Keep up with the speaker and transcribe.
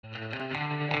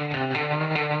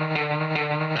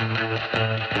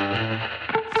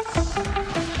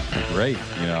great.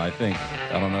 I think,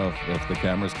 I don't know if the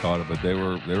cameras caught it, but they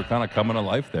were kind of coming to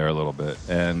life there a little bit.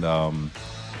 And,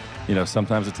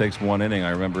 sometimes it takes one inning.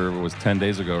 I remember it was 10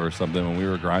 days ago or something when we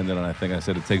were grinding, and I think I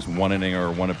said it takes one inning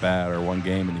or one at bat or one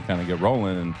game, and you kind of get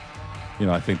rolling. And,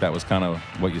 I think that was kind of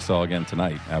what you saw again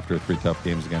tonight after 3 tough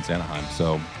games against Anaheim.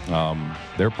 So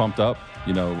they're pumped up.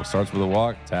 It starts with a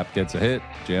walk, Tap gets a hit,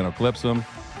 Jano clips him,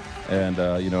 and,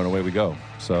 and away we go.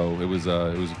 So it was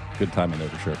good timing there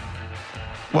for sure.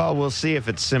 Well, we'll see if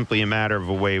it's simply a matter of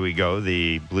away we go.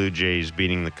 The Blue Jays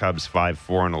beating the Cubs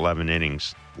 5-4 in 11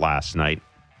 innings last night.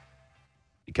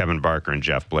 Kevin Barker and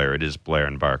Jeff Blair. It is Blair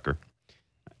and Barker.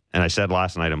 And I said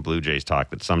last night on Blue Jays Talk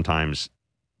that sometimes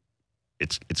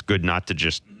it's good not to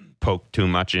just poke too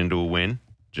much into a win.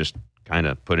 Just kind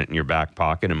of put it in your back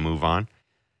pocket and move on.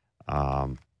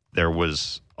 There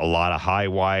was a lot of high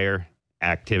wire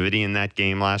activity in that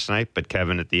game last night, but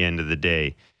Kevin, at the end of the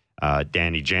day,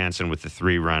 Danny Jansen with the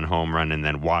 3-run home run and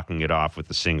then walking it off with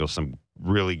a single. Some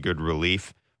really good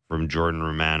relief from Jordan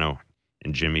Romano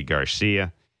and Jimmy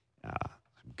Garcia.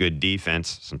 Good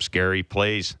defense, some scary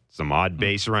plays, some odd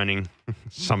base running,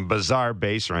 some bizarre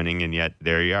base running, and yet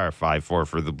there you are, 5-4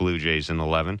 for the Blue Jays in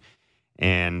 11.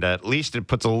 And at least it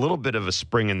puts a little bit of a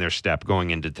spring in their step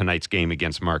going into tonight's game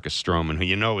against Marcus Stroman,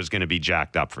 who is going to be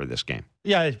jacked up for this game.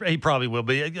 Yeah, he probably will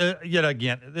be. Yet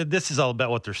again, this is all about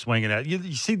what they're swinging at.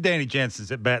 You see Danny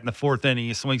Jansen's at bat in the 4th inning.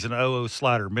 He swings an 0-0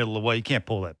 slider middle of the way. You can't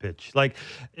pull that pitch. Like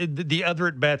the other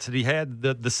at-bats that he had,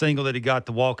 the single that he got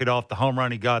to walk it off, the home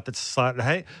run he got, that's a slider.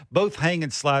 Hey, both hanging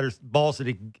sliders, balls that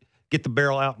he get the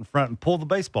barrel out in front and pull the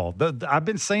baseball. I've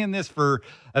been saying this for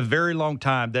a very long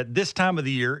time, that this time of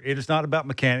the year, it is not about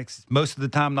mechanics. It's most of the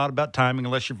time not about timing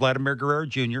unless you're Vladimir Guerrero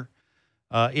Jr.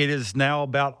 It is now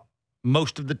about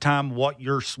most of the time what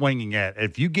you're swinging at.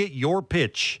 If you get your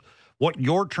pitch, what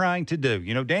you're trying to do.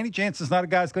 Danny Jansen's not a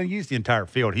guy that's going to use the entire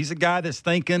field. He's a guy that's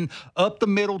thinking up the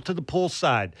middle to the pull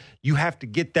side. You have to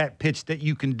get that pitch that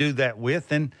you can do that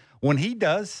with. And when he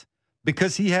does,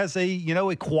 because he has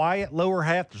a quiet lower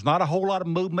half, there's not a whole lot of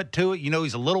movement to it.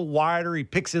 He's a little wider. He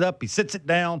picks it up. He sits it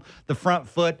down the front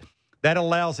foot. That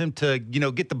allows him to,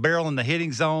 get the barrel in the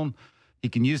hitting zone. He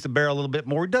can use the barrel a little bit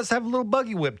more. He does have a little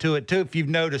buggy whip to it, too, if you've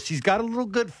noticed. He's got a little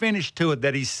good finish to it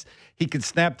that he can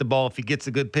snap the ball if he gets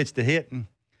a good pitch to hit. And,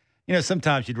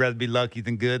 sometimes you'd rather be lucky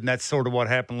than good, and that's sort of what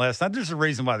happened last night. There's a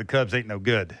reason why the Cubs ain't no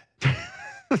good.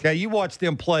 Yeah, you watch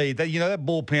them play. That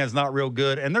bullpen's not real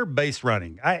good, and they're base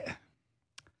running.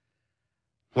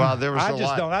 Well, there was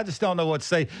I just don't know what to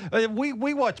say.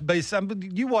 We watch base.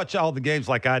 You watch all the games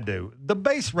like I do. The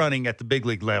base running at the big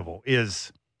league level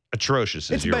is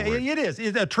atrocious. It is.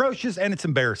 It's atrocious and it's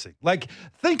embarrassing. Like,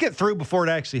 think it through before it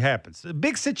actually happens.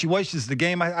 Big situations in the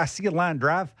game. I see a line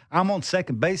drive. I'm on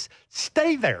second base.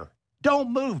 Stay there.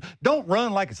 Don't move. Don't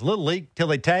run like it's Little League till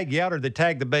they tag you out or they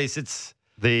tag the base.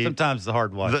 Sometimes it's a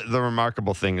hard watch. The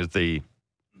remarkable thing is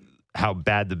how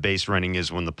bad the base running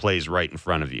is when the play's right in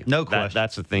front of you. No question.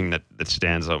 That's the thing that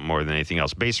stands out more than anything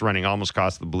else. Base running almost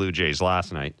cost the Blue Jays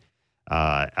last night.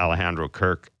 Alejandro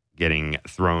Kirk getting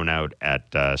thrown out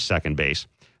at second base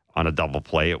on a double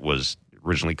play. It was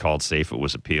originally called safe. It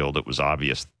was appealed. It was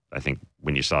obvious, I think,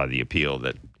 when you saw the appeal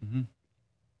that,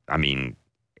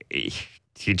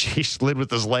 he slid with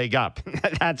his leg up.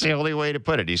 That's the only way to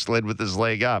put it. He slid with his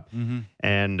leg up. Mm-hmm.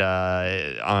 And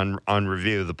on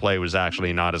review, the play was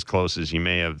actually not as close as you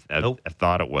may have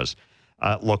thought it was.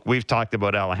 Look, we've talked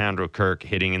about Alejandro Kirk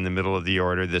hitting in the middle of the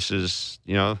order. This is,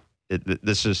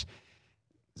 this is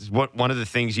what one of the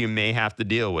things you may have to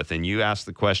deal with. And you asked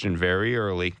the question very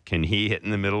early, can he hit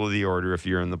in the middle of the order if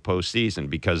you're in the postseason?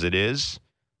 Because it is,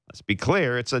 let's be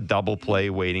clear, it's a double play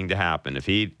waiting to happen. If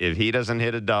he doesn't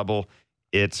hit a double,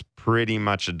 it's pretty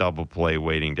much a double play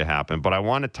waiting to happen. But I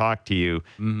want to talk to you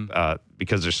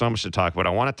because there's so much to talk about. I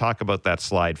want to talk about that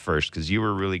slide first because you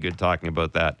were really good talking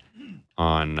about that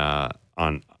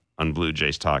on Blue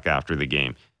Jays Talk after the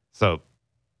game. So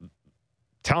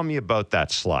tell me about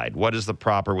that slide. What is the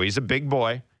proper way? He's a big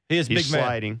boy. He's big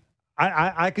sliding. Man.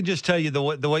 I could just tell you the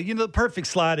way the perfect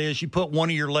slide is you put one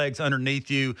of your legs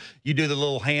underneath you. You do the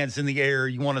little hands in the air.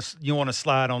 You want to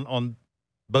slide on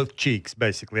both cheeks,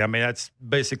 basically. I mean, that's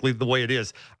basically the way it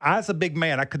is. As a big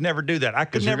man, I could never do that. I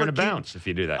could never going to bounce if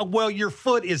you do that. Well, your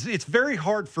foot it's very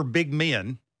hard for big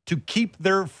men to keep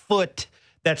their foot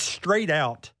that's straight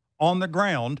out on the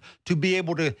ground to be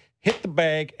able to hit the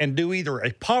bag and do either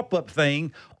a pop-up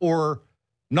thing or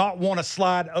not want to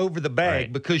slide over the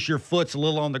bag because your foot's a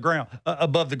little on the ground,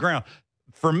 above the ground.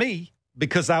 For me,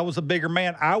 because I was a bigger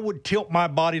man, I would tilt my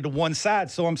body to one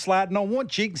side so I'm sliding on one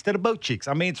cheek instead of both cheeks.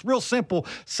 I mean, it's real simple.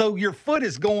 So your foot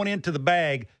is going into the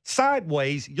bag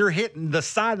sideways. You're hitting the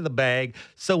side of the bag.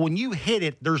 So when you hit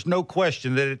it, there's no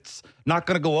question that it's not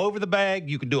going to go over the bag.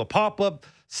 You can do a pop-up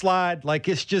slide. Like,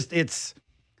 it's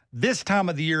this time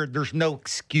of the year, there's no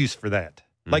excuse for that.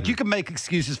 Like, you can make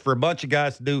excuses for a bunch of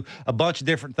guys to do a bunch of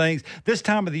different things. This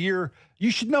time of the year,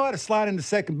 you should know how to slide into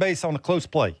second base on a close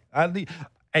play.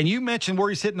 And you mentioned where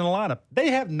he's hitting in the lineup.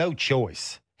 They have no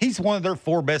choice. He's one of their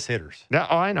 4 best hitters. Yeah,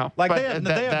 I know. Like, they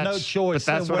have no choice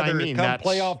that's whether what I mean. it comes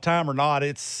playoff time or not.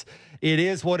 It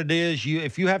is what it is.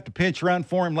 If you have to pinch run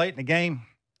for him late in the game,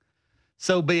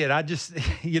 so be it. I just,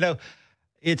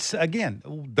 it's, again,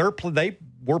 they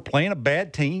were playing a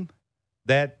bad team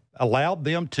that allowed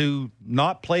them to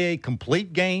not play a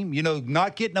complete game,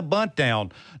 not getting a bunt down,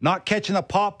 not catching a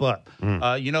pop-up,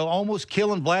 almost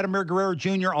killing Vladimir Guerrero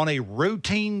Jr. on a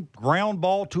routine ground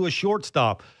ball to a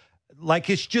shortstop. Like,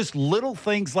 it's just little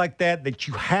things like that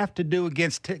you have to do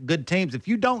against good teams. If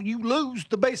you don't, you lose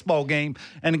the baseball game.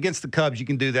 And against the Cubs, you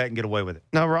can do that and get away with it.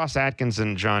 Now, Ross Atkins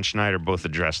and John Schneider both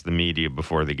addressed the media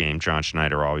before the game. John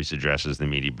Schneider always addresses the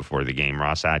media before the game.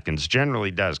 Ross Atkins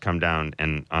generally does come down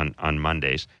on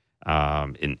Mondays.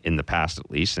 In the past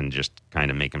at least, and just kind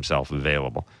of make himself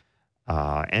available.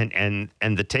 And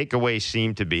the takeaway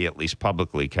seemed to be, at least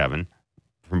publicly, Kevin,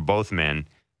 from both men,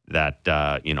 that,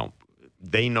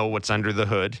 they know what's under the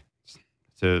hood,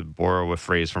 to borrow a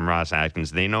phrase from Ross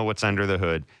Atkins. They know what's under the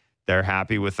hood. They're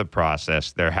happy with the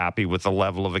process. They're happy with the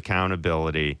level of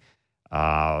accountability.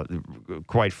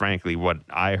 Quite frankly, what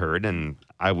I heard, and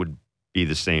I would be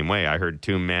the same way, I heard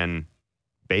 2 men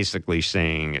basically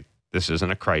saying, this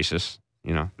isn't a crisis.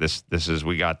 This is,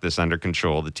 we got this under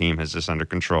control. The team has this under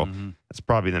control. That's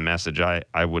probably the message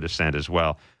I would have sent as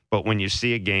well. But when you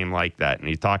see a game like that, and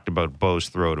you talked about Bo's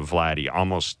throw to Vladdy,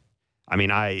 almost, I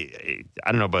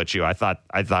don't know about you. I thought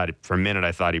for a minute,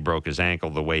 I thought he broke his ankle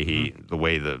the way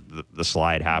the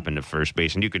slide happened at first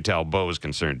base. And you could tell Bo was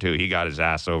concerned too. He got his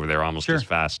ass over there almost as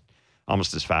fast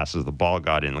as the ball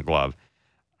got in the glove.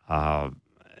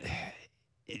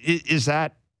 Is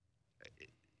that,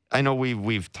 I know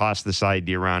we've tossed this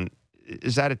idea around.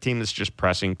 Is that a team that's just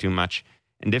pressing too much?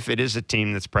 And if it is a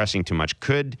team that's pressing too much,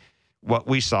 could what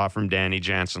we saw from Danny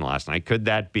Jansen last night, could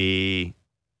that be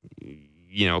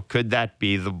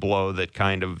the blow that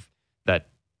kind of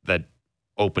that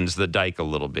opens the dike a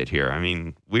little bit here? I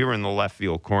mean, we were in the left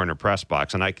field corner press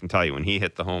box, and I can tell you, when he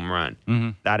hit the home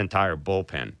run, that entire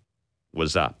bullpen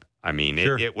was up. I mean,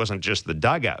 it wasn't just the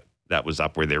dugout that was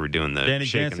up where they were doing the Danny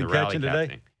shaking Jansen the rally catching cap today?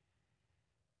 thing.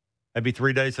 That'd be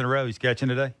 3 days in a row he's catching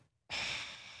today.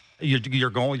 You're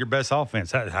going with your best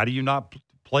offense. How do you not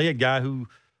play a guy who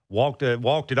walked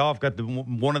it off, got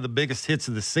one of the biggest hits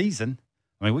of the season?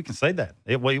 I mean, we can say that.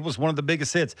 It was one of the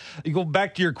biggest hits. You go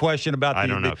back to your question about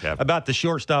the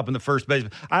shortstop and the first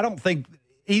baseman. I don't think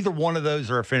either one of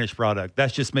those are a finished product.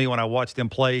 That's just me when I watch them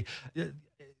play.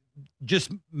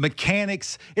 Just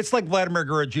mechanics. It's like Vladimir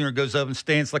Guerrero Jr. goes up and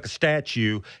stands like a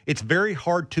statue. It's very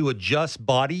hard to adjust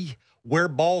body where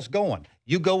ball's going.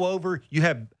 You go over, you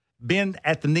have bend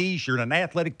at the knees, you're in an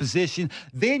athletic position,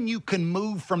 then you can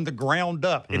move from the ground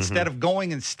up instead of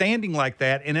going and standing like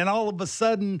that. And then all of a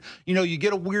sudden, you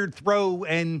get a weird throw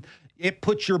and it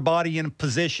puts your body in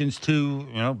positions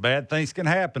to, bad things can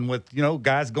happen with,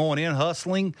 guys going in,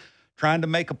 hustling, trying to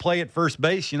make a play at first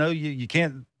base. You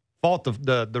can't fault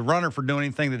the runner for doing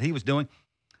anything that he was doing.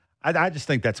 I just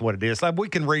think that's what it is. Like, we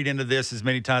can read into this as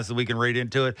many times as we can read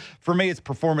into it. For me, it's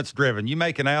performance driven. You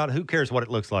make it out, who cares what it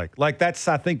looks like? Like, that's,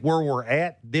 I think, where we're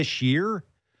at this year.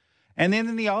 And then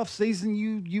in the offseason,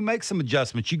 you make some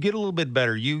adjustments. You get a little bit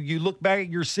better. You look back at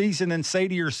your season and say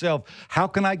to yourself, how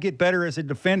can I get better as a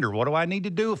defender? What do I need to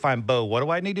do if I'm Bo? What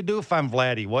do I need to do if I'm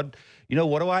Vladdy? What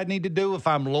do I need to do if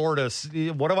I'm Lourdes?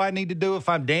 What do I need to do if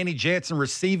I'm Danny Jansen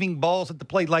receiving balls at the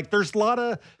plate? Like, there's a lot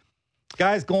of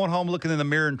guys going home looking in the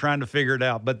mirror and trying to figure it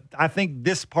out. But I think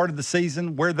this part of the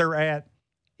season, where they're at,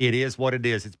 it is what it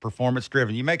is. It's performance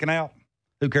driven. You make an out,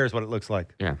 who cares what it looks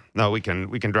like? Yeah. No, we can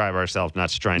drive ourselves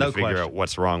nuts trying to figure out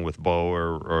what's wrong with Bo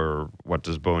or what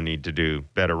does Bo need to do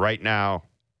better. Right now,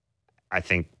 I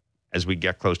think as we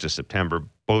get close to September,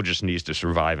 Bo just needs to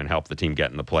survive and help the team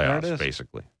get in the playoffs,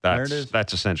 basically.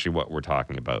 That's essentially what we're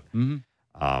talking about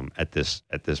at this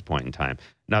point in time.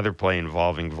 Another play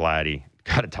involving Vladdy.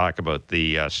 Got to talk about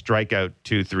the strikeout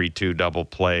 2-3-2 double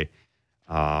play,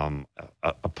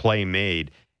 a play made,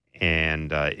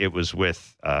 and it was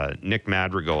with Nick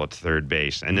Madrigal at third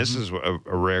base. And this is a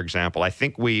rare example. I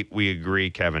think we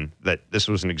agree, Kevin, that this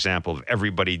was an example of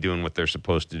everybody doing what they're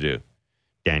supposed to do.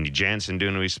 Danny Jansen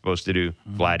doing what he's supposed to do,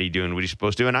 Vladdy doing what he's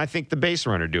supposed to do, and I think the base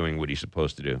runner doing what he's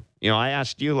supposed to do. I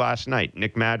asked you last night,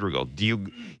 Nick Madrigal,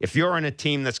 if you're on a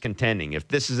team that's contending, if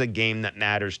this is a game that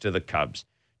matters to the Cubs,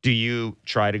 do you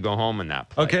try to go home in that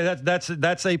play? Okay,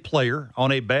 that's a player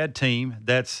on a bad team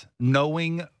that's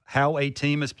knowing how a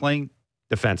team is playing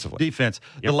Defensively. defense.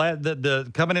 Yep.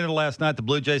 The coming into last night, the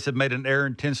Blue Jays had made an error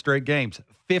in 10 straight games.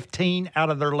 15 out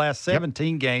of their last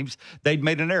 17 games, they'd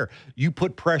made an error. You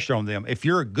put pressure on them. If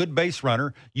you're a good base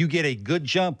runner, you get a good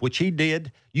jump, which he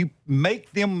did. You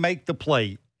make them make the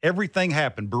play. Everything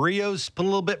happened. Barrios put a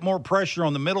little bit more pressure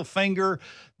on the middle finger,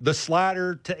 the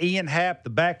slider to Ian Happ, the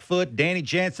back foot. Danny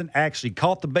Jansen actually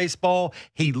caught the baseball.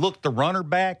 He looked the runner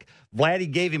back.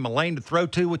 Vladdy gave him a lane to throw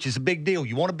to, which is a big deal.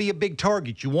 You want to be a big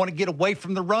target. You want to get away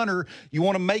from the runner. You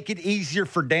want to make it easier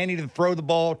for Danny to throw the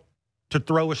ball to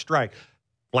throw a strike.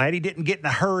 Vladdy didn't get in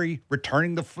a hurry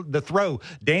returning the throw.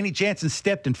 Danny Jansen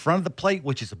stepped in front of the plate,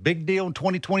 which is a big deal in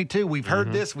 2022. We've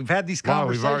heard this. We've had these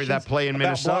conversations. We've already that play in about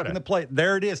Minnesota. blocking the plate.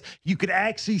 There it is. You could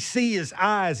actually see his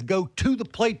eyes go to the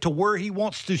plate to where he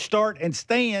wants to start and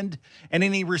stand, and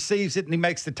then he receives it and he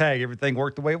makes the tag. Everything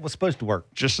worked the way it was supposed to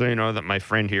work. Just so you know that my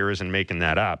friend here isn't making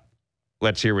that up,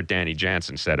 let's hear what Danny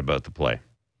Jansen said about the play.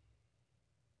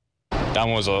 That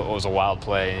one was a wild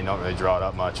play, and you don't really draw it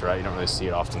up much, right? You don't really see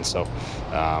it often. So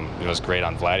it was great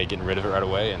on Vladdy getting rid of it right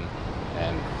away and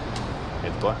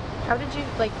hit the play. How did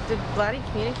Vladdy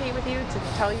communicate with you to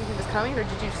tell you he was coming, or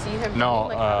did you see him? No.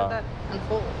 How did that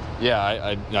unfold?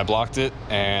 Yeah, I blocked it,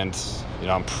 and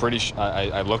I'm pretty sure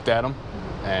I looked at him,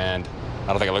 and I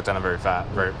don't think I looked at him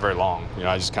very long.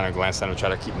 I just kind of glanced at him and tried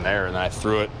to keep him there, and then I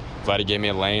threw it. Vladdy gave me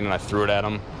a lane, and I threw it at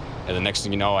him. And the next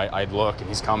thing you know, I'd look, and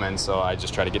he's coming, so I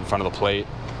just try to get in front of the plate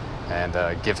and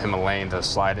give him a lane to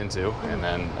slide into, and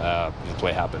then the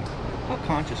play happened. How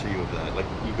conscious are you of that? Like,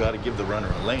 you got to give the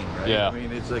runner a lane, right? Yeah. I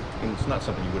mean, it's not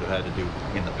something you would have had to do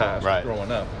in the past, right.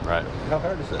 Growing up. Right. How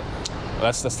hard is that?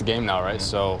 Well, that's the game now, right?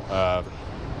 So, I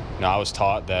was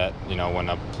taught that, when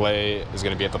a play is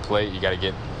going to be at the plate, you got to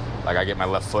get, I get my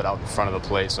left foot out in front of the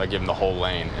plate, so I give him the whole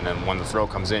lane, and then when the throw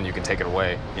comes in, you can take it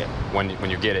away. Yeah. When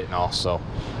you get it and all. So,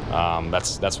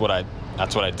 that's what I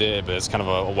did, but it's kind of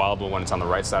a wild one when it's on the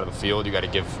right side of the field. You got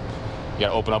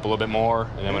to open up a little bit more,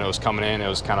 and then when it was coming in, it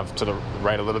was kind of to the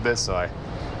right a little bit. So I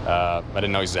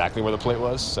didn't know exactly where the plate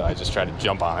was, so I just tried to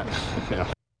jump on it.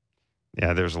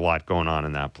 Yeah, there's a lot going on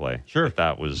in that play. Sure. But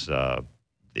that was,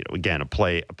 again, a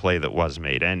play that was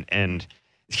made, and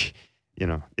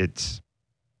it's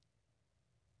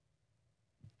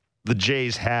the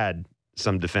Jays had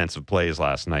some defensive plays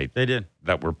last night. They did.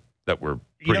 That were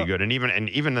pretty good, and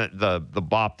even the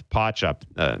botched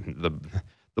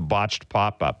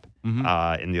pop up in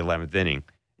the 11th inning.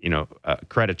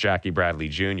 Credit Jackie Bradley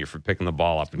Jr. for picking the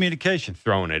ball up, Communication, and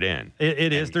throwing it in.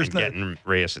 It is. There's getting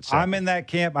Reyes at second. I'm in that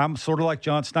camp. I'm sort of like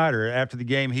John Snyder. After the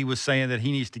game, he was saying that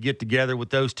he needs to get together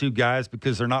with those two guys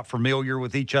because they're not familiar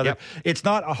with each other. Yep. It's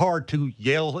not hard to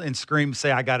yell and scream,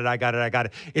 say, I got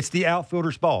it. It's the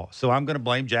outfielder's ball. So I'm going to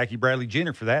blame Jackie Bradley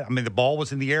Jr. for that. I mean, the ball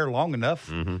was in the air long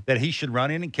enough that he should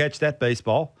run in and catch that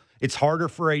baseball. It's harder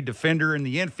for a defender in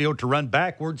the infield to run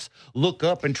backwards, look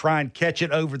up, and try and catch it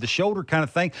over the shoulder kind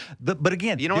of thing. But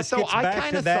again, this gets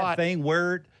back to that thing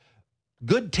where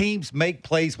good teams make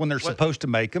plays when they're supposed to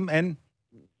make them, and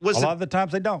a lot of the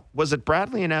times they don't. Was it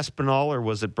Bradley and Espinal, or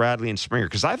was it Bradley and Springer?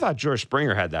 Because I thought George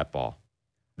Springer had that ball.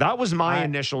 That was my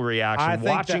initial reaction,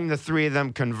 watching the three of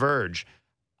them converge.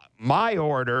 My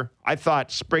order, I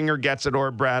thought Springer gets it, or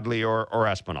Bradley, or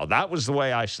Espinal. That was the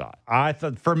way I saw it. I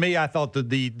thought that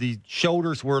the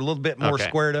shoulders were a little bit more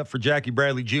squared up for Jackie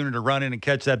Bradley Jr. to run in and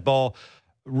catch that ball.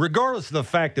 Regardless of the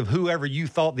fact of whoever you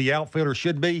thought the outfielder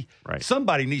should be,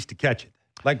 somebody needs to catch it.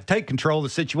 Like, take control of the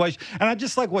situation. And I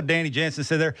just like what Danny Jansen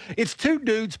said there. It's two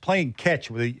dudes playing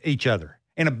catch with each other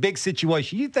in a big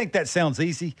situation. You think that sounds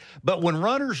easy, but when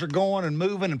runners are going and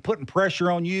moving and putting pressure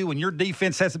on you and your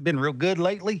defense hasn't been real good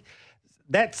lately,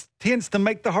 that tends to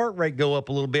make the heart rate go up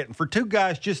a little bit. And for two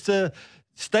guys just to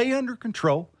stay under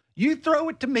control, you throw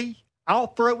it to me, I'll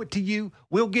throw it to you,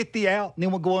 we'll get the out, and then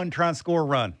we'll go in and try and score a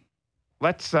run.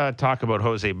 Let's talk about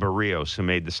Jose Barrios, who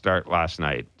made the start last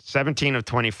night. 17 of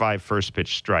 25 first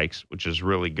pitch strikes, which is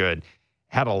really good.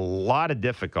 Had a lot of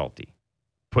difficulty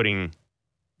putting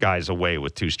guys away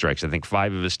with two strikes. I think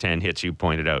 5 of his 10 hits, you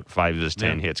pointed out, 5 of his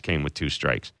 10 hits came with 2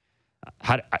 strikes.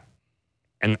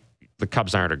 And the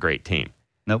Cubs aren't a great team.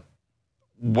 Nope.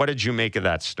 What did you make of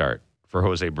that start for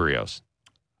Jose Barrios?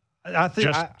 I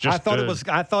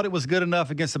thought it was good enough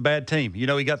against a bad team. He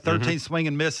got 13 swing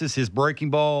and misses. His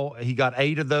breaking ball, he got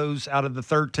 8 of those out of the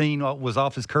 13 was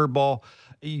off his curveball.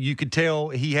 You could tell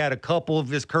he had a couple of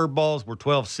his curveballs were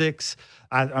 12-6.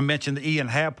 I mentioned the Ian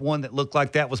Happ one that looked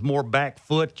like that was more back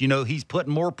foot. You know, he's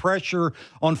putting more pressure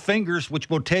on fingers, which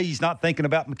will tell you he's not thinking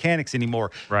about mechanics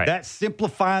anymore. Right. That's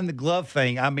simplifying the glove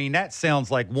thing. I mean, that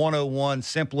sounds like 101,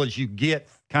 simple as you get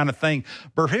kind of thing.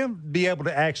 For him to be able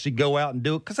to actually go out and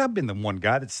do it, because I've been the one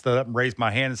guy that stood up and raised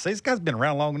my hand and say, this guy's been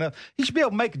around long enough. He should be able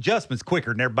to make adjustments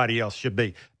quicker than everybody else should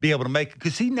be able to make it,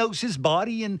 because he knows his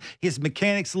body and his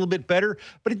mechanics a little bit better.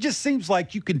 But it just seems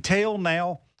like you can tell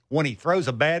now when he throws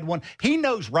a bad one, he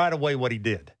knows right away what he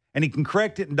did, and he can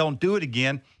correct it and don't do it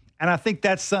again. And I think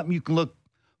that's something you can look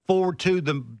forward to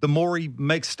the more he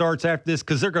makes starts after this,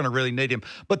 because they're going to really need him.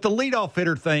 But the leadoff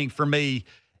hitter thing for me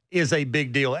is a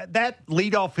big deal. That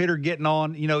leadoff hitter getting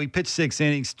on, you know, he pitched 6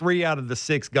 innings, 3 out of the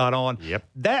 6 got on. Yep.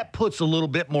 That puts a little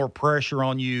bit more pressure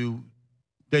on you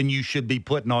than you should be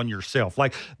putting on yourself.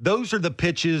 Like, those are the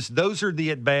pitches, those are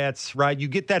the at-bats, right? You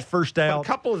get that first out. Well, a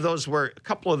couple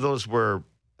of those were.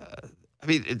 I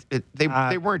mean,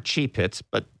 they weren't cheap hits,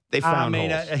 but they found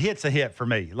holes. A hit's a hit for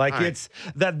me. Like, right. It's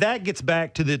that gets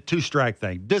back to the 2-strike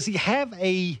thing. Does he have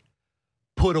a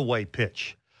put-away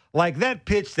pitch? Like that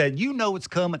pitch that you know it's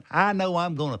coming, I know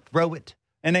I'm going to throw it,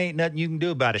 and there ain't nothing you can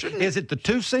do about it. Is it the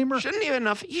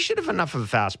 2-seamer? He should have enough of a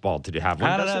fastball to have one,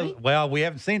 I don't know. Well, we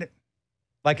haven't seen it.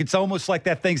 Like, it's almost like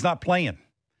that thing's not playing.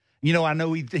 You know, I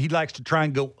know he likes to try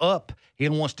and go up. He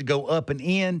wants to go up and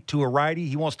in to a righty.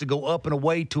 He wants to go up and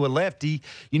away to a lefty.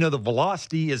 You know, the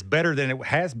velocity is better than it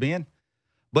has been.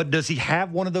 But does he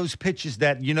have one of those pitches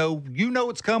that, you know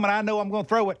it's coming, I know I'm going to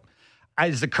throw it?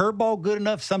 Is the curveball good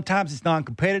enough? Sometimes it's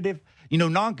non-competitive. You know,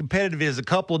 non-competitive is a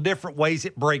couple of different ways.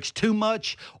 It breaks too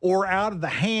much, or out of the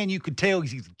hand, you could tell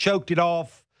he's choked it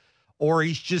off, or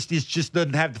he just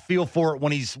doesn't have the feel for it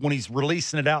when he's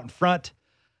releasing it out in front.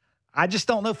 I just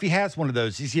don't know if he has one of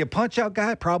those. Is he a punch-out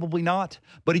guy? Probably not.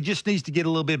 But he just needs to get a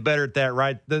little bit better at that,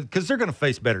 right? Because they're going to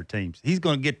face better teams. He's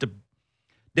going to get to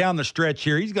down the stretch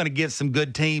here. He's going to get some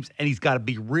good teams, and he's got to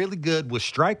be really good with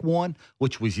strike one,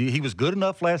 which was he was good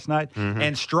enough last night,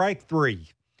 and strike 3.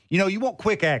 You know, you want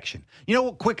quick action. You know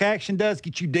what quick action does?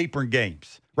 Get you deeper in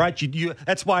games, right? You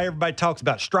that's why everybody talks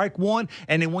about strike 1,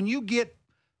 and then when you get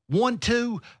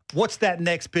 1-2, what's that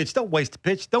next pitch? Don't waste a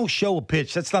pitch. Don't show a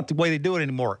pitch. That's not the way they do it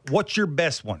anymore. What's your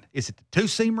best one? Is it the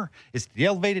 2-seamer? Is it the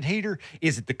elevated heater?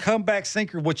 Is it the comeback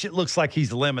sinker, which it looks like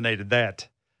he's eliminated that.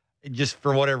 Just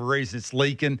for whatever reason, it's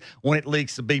leaking. When it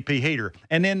leaks, the BP heater.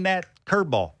 And then that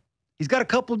curveball. He's got a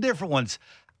couple of different ones.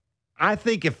 I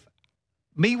think if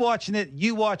me watching it,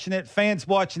 you watching it, fans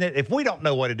watching it, if we don't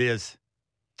know what it is,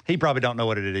 he probably don't know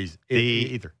what it is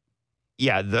either.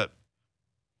 Yeah,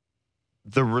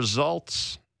 the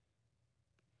results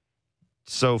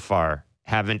so far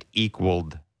haven't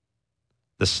equaled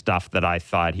the stuff that I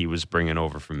thought he was bringing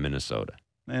over from Minnesota.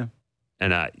 Yeah.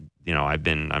 And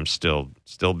I'm still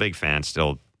a big fan.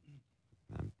 Still,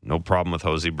 no problem with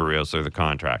Jose Barrios or the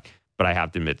contract. But I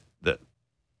have to admit that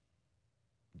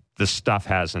the stuff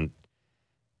hasn't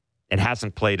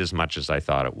played as much as I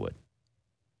thought it would.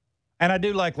 And I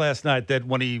do like last night that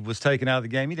when he was taken out of the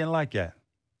game, he didn't like that.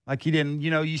 Like, he didn't,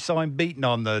 you saw him beating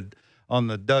on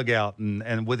the dugout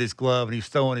and with his glove, and he's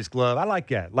throwing his glove. I like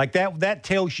that. Like that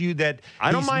tells you that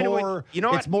I don't mind more,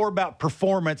 it's more about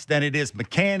performance than it is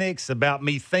mechanics, about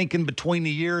me thinking between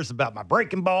the years about my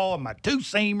breaking ball and my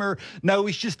 2-seamer. No,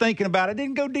 he's just thinking about it.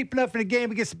 Didn't go deep enough in the game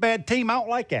against a bad team. I don't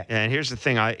like that. And here's the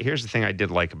thing I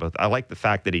did like about that. I like the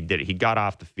fact that he did it. He got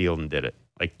off the field and did it.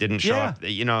 Like, didn't show up.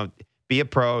 Be a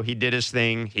pro. He did his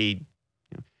thing.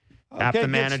 Half the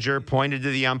manager pointed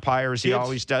to the umpire as he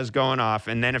always does going off.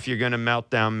 And then if you're going to melt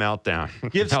down.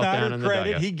 Give Snyder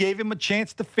credit. He gave him a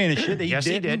chance to finish it. Yes,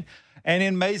 he did. And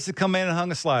then Mesa come in and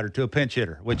hung a slider to a pinch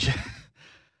hitter, which,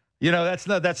 that's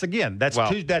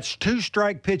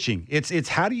 2-strike pitching. It's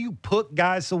how do you put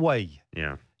guys away?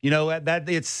 Yeah.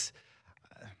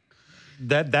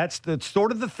 That's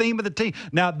sort of the theme of the team.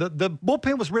 Now, the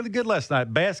bullpen was really good last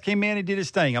night. Bass came in and did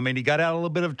his thing. I mean, he got out of a little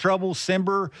bit of trouble.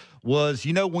 Simber was,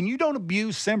 when you don't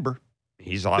abuse Simber,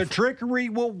 he's off. The trickery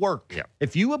will work. Yeah.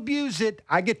 If you abuse it,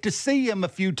 I get to see him a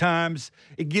few times.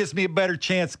 It gives me a better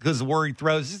chance because of where he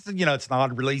throws. It's an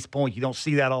odd release point. You don't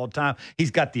see that all the time. He's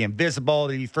got the invisible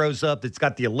that he throws up. That's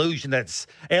got the illusion that's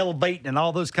elevating and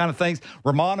all those kind of things.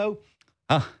 Romano,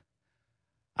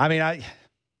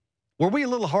 were we a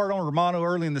little hard on Romano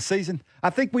early in the season?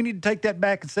 I think we need to take that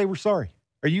back and say we're sorry.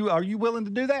 Are you willing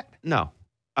to do that? No.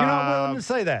 You're not willing to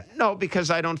say that? No,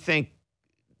 because I don't think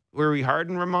 – were we hard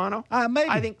on Romano? Maybe.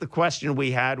 I think the question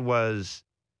we had was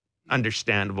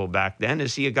understandable back then.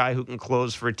 Is he a guy who can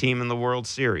close for a team in the World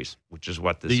Series, which is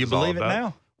what this is all about? Do you believe it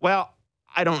now? Well,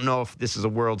 I don't know if this is a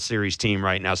World Series team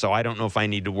right now, so I don't know if I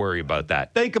need to worry about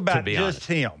that. Think about to be just honest.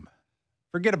 him.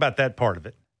 Forget about that part of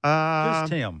it.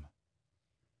 Just him.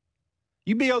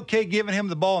 You'd be okay giving him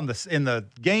the ball in the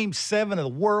Game 7 of the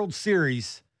World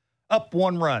Series, up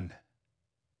 1 run.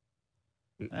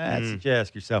 That's what you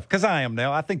ask yourself. Because I am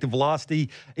now. I think the velocity,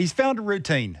 he's found a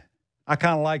routine. I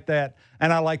kind of like that,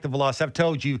 and I like the velocity. I've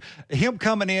told you, him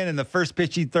coming in and the first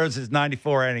pitch he throws is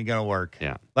 94, ain't going to work.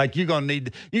 Yeah. Like you're gonna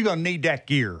need that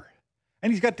gear,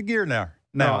 and he's got the gear now.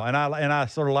 No. And I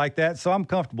sort of like that, so I'm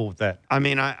comfortable with that. I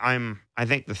mean, I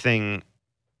think the thing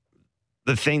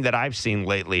that I've seen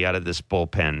lately out of this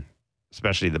bullpen,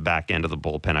 especially the back end of the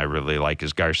bullpen, I really like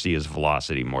is Garcia's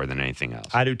velocity more than anything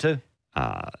else. I do too.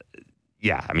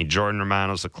 Yeah, I mean, Jordan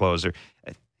Romano's the closer.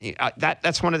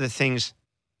 That's one of the things.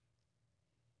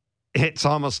 It's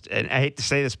almost, and I hate to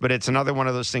say this, but it's another one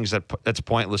of those things that's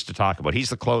pointless to talk about. He's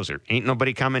the closer. Ain't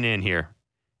nobody coming in here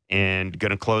and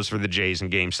going to close for the Jays in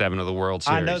Game 7 of the World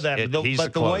Series. I know that, He's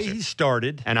but the way he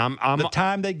started, and I'm the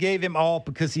time they gave him off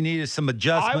because he needed some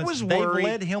adjustments, they've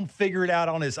let him figure it out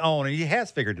on his own, and he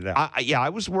has figured it out. I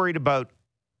was worried about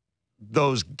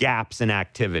those gaps in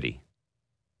activity.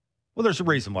 Well, there's a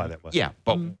reason why that was. Yeah,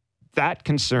 but that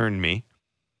concerned me.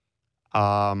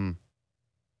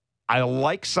 I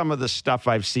like some of the stuff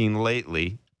I've seen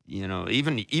lately. You know,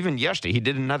 even yesterday, he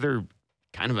did another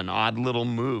kind of an odd little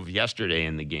move yesterday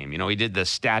in the game. You know, he did the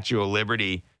Statue of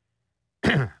Liberty,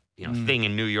 thing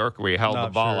in New York where he held the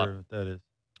ball up. What that is.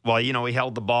 Well, you know, he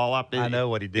held the ball up. I know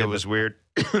what he did. It was weird.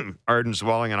 Arden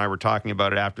Zwelling and I were talking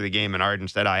about it after the game, and Arden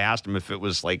said, I asked him if it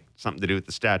was like something to do with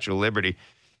the Statue of Liberty.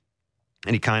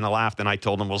 And he kind of laughed, and I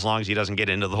told him, well, as long as he doesn't get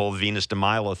into the whole Venus de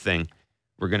Milo thing,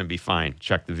 we're going to be fine.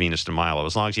 Check the Venus de Milo.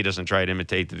 As long as he doesn't try to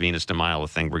imitate the Venus de Milo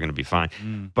thing, we're going to be fine.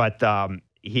 But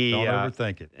he... Don't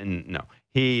overthink it. And no.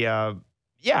 He's...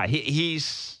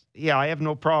 Yeah, I have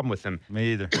no problem with him.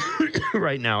 Me either.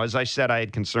 Right now. As I said, I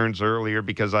had concerns earlier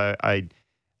because I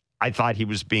thought he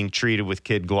was being treated with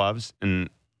kid gloves, and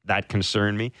that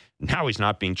concerned me. Now he's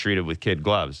not being treated with kid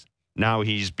gloves. Now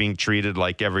he's being treated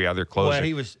like every other closer.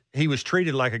 Well, he was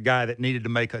treated like a guy that needed to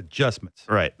make adjustments.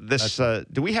 Right.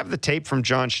 Do we have the tape from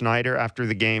John Schneider after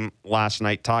the game last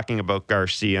night talking about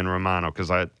Garcia and Romano? Because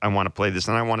I want to play this,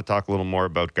 and I want to talk a little more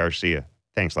about Garcia.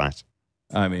 Thanks, Lance.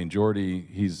 I mean, Jordy,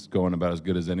 he's going about as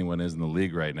good as anyone is in the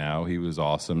league right now. He was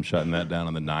awesome shutting that down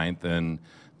in the 9th, and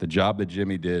the job that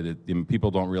Jimmy did, people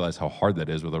don't realize how hard that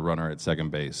is with a runner at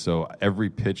second base. So every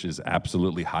pitch is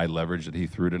absolutely high leverage that he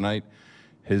threw tonight.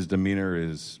 His demeanor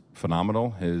is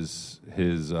phenomenal. His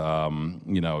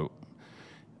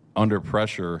under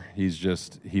pressure,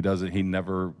 he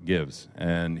never gives,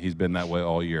 and he's been that way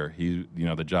all year.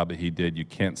 The job that he did, you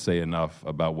can't say enough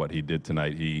about what he did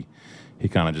tonight. He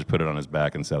kind of just put it on his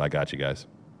back and said, "I got you guys."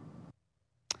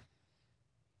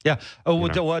 Yeah.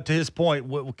 To his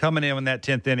point, coming in that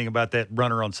 10th inning about that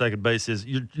runner on second base is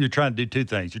you're trying to do two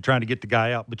things. You're trying to get the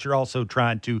guy out, but you're also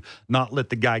trying to not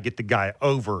let the guy get the guy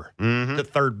over to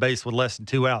third base with less than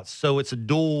 2 outs. So it's a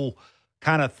dual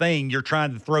kind of thing. You're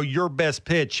trying to throw your best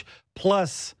pitch,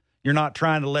 plus you're not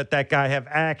trying to let that guy have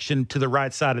action to the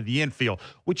right side of the infield,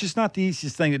 which is not the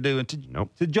easiest thing to do. And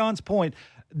to John's point,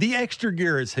 the extra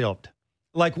gear has helped.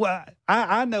 Like, well,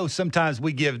 I know sometimes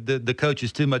we give the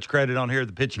coaches too much credit on here,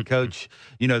 the pitching coach,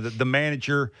 the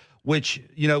manager, which,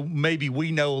 maybe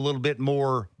we know a little bit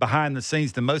more behind the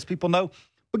scenes than most people know,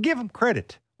 but give them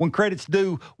credit when credit's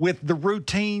due with the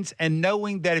routines and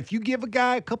knowing that if you give a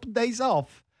guy a couple of days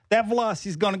off, that velocity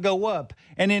is going to go up.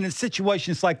 And in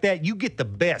situations like that, you get the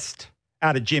best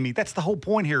out of Jimmy. That's the whole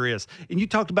point here is. And you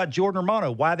talked about Jordan Romano,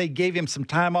 why they gave him some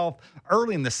time off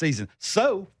early in the season.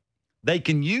 So they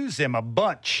can use him a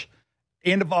bunch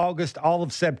end of August, all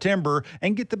of September,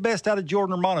 and get the best out of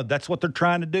Jordan Romano. That's what they're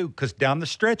trying to do because down the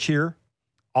stretch here,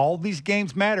 all these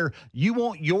games matter. You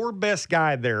want your best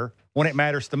guy there when it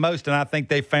matters the most, and I think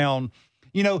they found,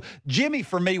 Jimmy,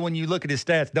 for me, when you look at his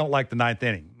stats, don't like the 9th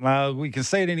inning. We can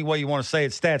say it any way you want to say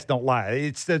it. Stats don't lie.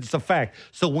 It's a fact.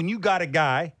 So when you got a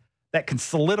guy that can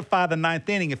solidify the 9th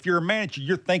inning, if you're a manager,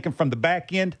 you're thinking from the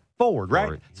back end forward,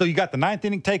 right? So you got the 9th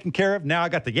inning taken care of. Now I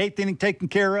got the 8th inning taken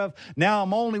care of. Now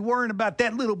I'm only worrying about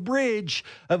that little bridge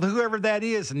of whoever that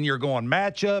is. And you're going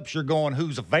matchups, you're going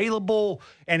who's available,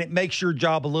 and it makes your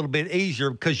job a little bit easier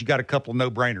because you got a couple of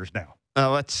no-brainers now.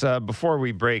 Let's before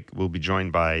we break, we'll be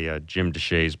joined by Jim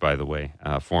Deshaies, by the way,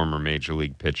 former Major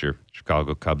League pitcher,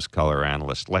 Chicago Cubs color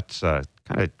analyst. Let's kind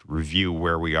of review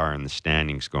where we are in the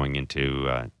standings going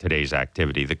into today's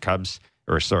activity. The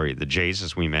Jays,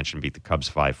 as we mentioned, beat the Cubs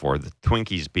 5-4. The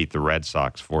Twinkies beat the Red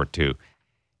Sox 4-2.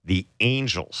 The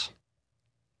Angels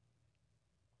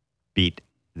beat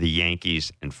the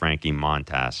Yankees and Frankie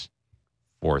Montas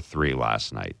 4-3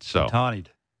 last night. So Ohtani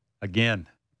again.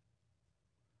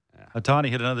 Ohtani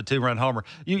hit another 2-run homer.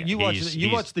 You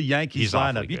watch the Yankees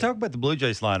lineup. You talk about the Blue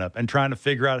Jays lineup and trying to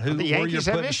figure out where you're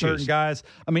putting certain guys.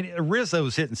 I mean, Rizzo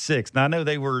was hitting sixth. Now, I know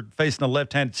they were facing a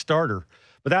left-handed starter,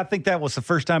 but I think that was the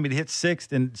first time he'd hit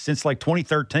sixth since like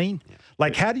 2013. Yeah.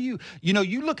 Like, how do you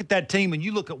look at that team and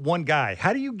you look at one guy.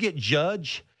 How do you get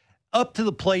Judge up to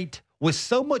the plate with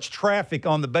so much traffic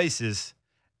on the bases?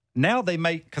 Now they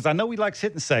make, because I know he likes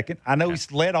hitting second. I know he's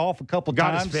led off a couple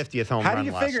times. Got his 50th home run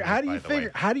last night,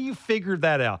 How do you figure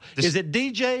that out? Is it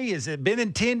DJ? Is it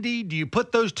Benintendi? Do you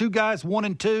put those two guys 1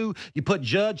 and 2? You put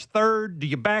Judge third? Do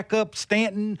you back up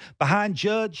Stanton behind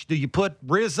Judge? Do you put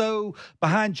Rizzo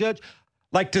behind Judge?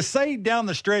 Like, to say down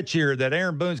the stretch here that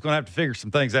Aaron Boone's going to have to figure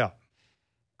some things out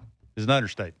is an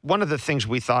understatement. One of the things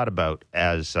we thought about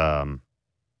as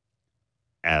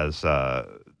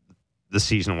the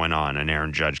season went on and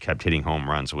Aaron Judge kept hitting home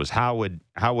runs was how would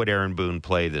Aaron Boone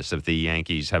play this if the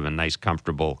Yankees have a nice,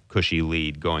 comfortable, cushy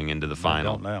lead going into the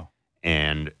final? I don't know.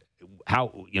 And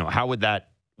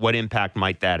what impact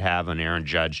might that have on Aaron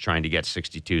Judge trying to get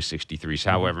 62, 63,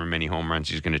 however many home runs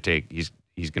he's going to take?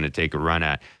 He's going to take a run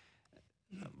at.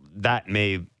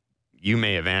 You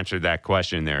may have answered that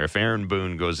question there. If Aaron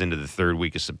Boone goes into the third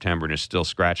week of September and is still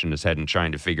scratching his head and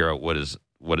trying to figure out what his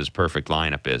perfect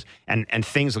lineup is, and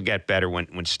things will get better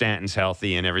when Stanton's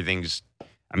healthy and everything's.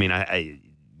 I mean,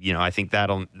 I think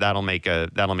that'll make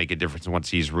a difference once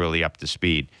he's really up to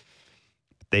speed.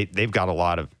 They've got a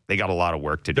lot of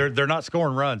work to do. They're not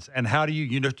scoring runs. And how do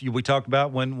we talked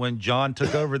about when John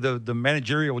took over the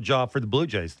managerial job for the Blue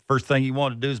Jays. The first thing he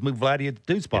wanted to do is move Vladdy at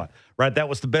the 2 spot. Right, that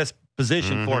was the best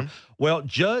position for him. Well,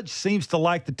 Judge seems to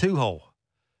like the 2-hole,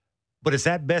 but is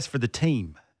that best for the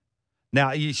team?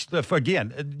 Now,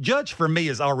 again, Judge for me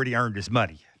has already earned his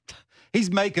money. He's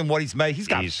making what he's made. He's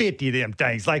got 50 of them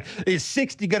things. Like, is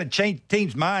 60 going to change the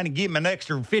team's mind and give him an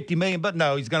extra $50 million? But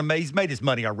no, he's made his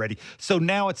money already. So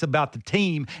now it's about the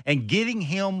team and getting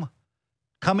him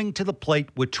coming to the plate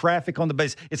with traffic on the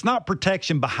base. It's not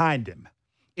protection behind him.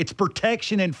 It's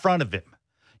protection in front of him.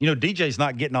 DJ's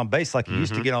not getting on base like he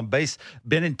used to get on base.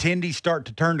 Benintendi start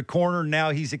to turn the corner.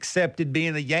 Now he's accepted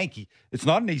being a Yankee. It's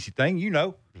not an easy thing.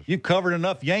 You've covered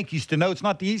enough Yankees to know it's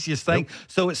not the easiest thing. Nope.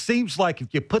 So it seems like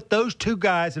if you put those two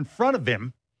guys in front of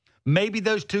him, maybe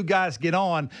those two guys get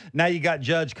on. Now you got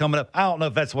Judge coming up. I don't know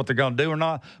if that's what they're going to do or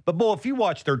not. But, boy, if you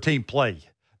watch their team play,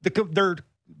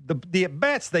 the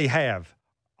at-bats they have,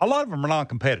 a lot of them are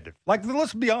non-competitive. Like,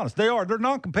 let's be honest, they are. They're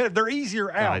non-competitive. They're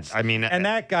easier outs. And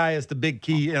that guy is the big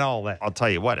key in all that. I'll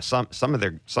tell you what. Some of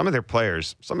their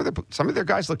players, some of their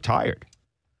guys look tired.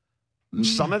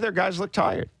 Some of their guys look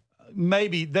tired.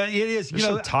 Maybe it is. There's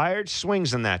some tired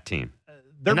swings in that team.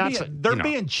 They're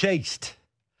being chased.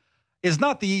 It's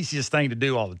not the easiest thing to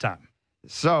do all the time.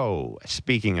 So,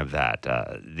 speaking of that,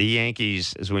 the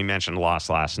Yankees, as we mentioned, lost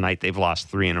last night. They've lost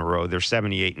 3 in a row. They're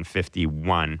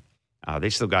 78-51. They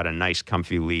still got a nice,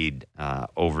 comfy lead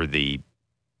over the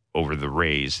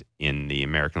Rays in the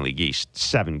American League East.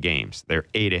 7 games. They're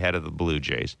 8 ahead of the Blue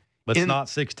Jays. But it's not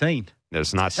 16.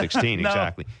 It's not 16, no.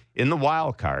 Exactly. In the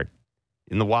wild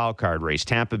card race,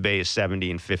 Tampa Bay is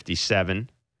 70-57.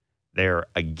 They're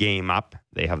a game up.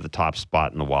 They have the top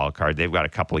spot in the wild card. They've got a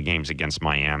couple of games against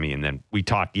Miami. And then we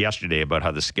talked yesterday about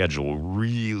how the schedule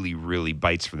really, really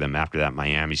bites for them after that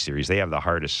Miami series. They have the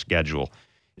hardest schedule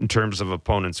in terms of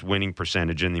opponents' winning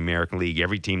percentage in the American League.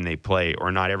 Every team they play,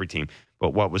 or not every team,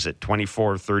 but what was it,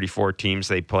 24, 34 teams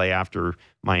they play after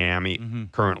Miami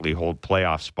currently hold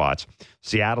playoff spots.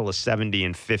 Seattle is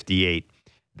 70-58.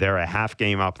 They're a half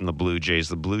game up in the Blue Jays.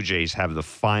 The Blue Jays have the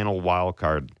final wild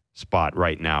card spot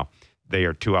right now. They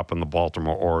are 2 up on the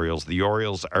Baltimore Orioles. The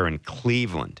Orioles are in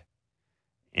Cleveland,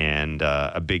 and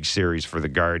a big series for the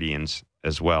Guardians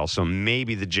as well. So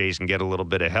maybe the Jays can get a little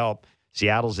bit of help.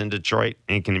 Seattle's in Detroit.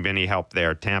 Ain't going to be any help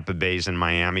there. Tampa Bay's in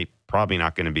Miami. Probably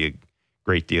not going to be a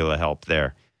great deal of help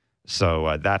there.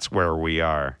 So that's where we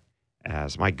are.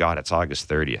 As my God, it's August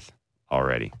 30th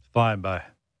already. Flying by.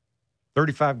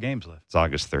 35 games left. It's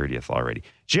August 30th already.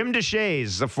 Jim Deshaies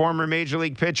is a former Major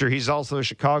League pitcher. He's also a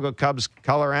Chicago Cubs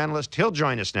color analyst. He'll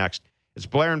join us next. It's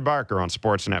Blair and Barker on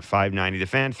Sportsnet 590, The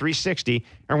Fan 360,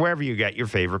 and wherever you get your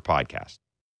favorite podcast.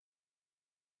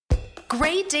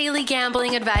 Great daily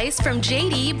gambling advice from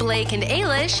JD, Blake, and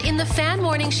Ailish in the Fan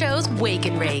Morning Show's Wake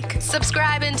and Rake.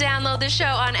 Subscribe and download the show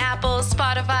on Apple,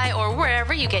 Spotify, or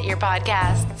wherever you get your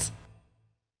podcasts.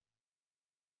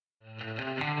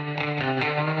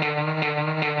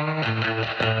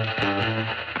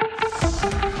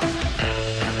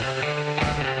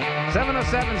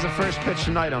 Seven is the first pitch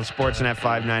tonight on Sportsnet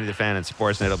 590 The Fan and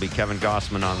Sportsnet. It'll be Kevin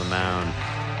Gossman on the mound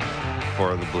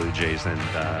for the Blue Jays. And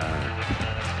the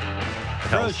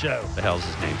hell's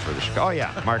his name for the Chicago? Oh,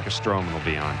 yeah, Marcus Stroman will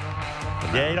be on.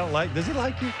 Yeah, you don't like. Does he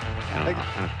like you? I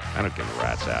don't give a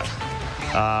rat's ass.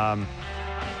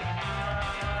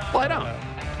 Well, I don't.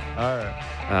 All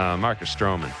right. Marcus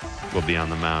Stroman will be on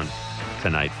the mound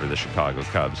tonight for the Chicago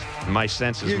Cubs. My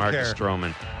sense is Marcus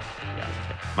Stroman. Yeah,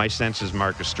 okay. My sense is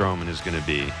Marcus Stroman is going to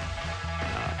be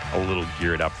a little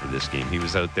geared up for this game. He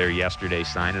was out there yesterday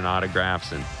signing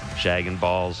autographs and shagging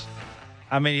balls.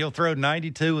 I mean, he'll throw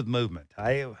 92 with movement.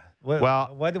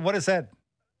 What does that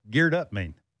geared up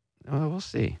mean? We'll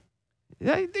see.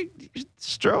 I think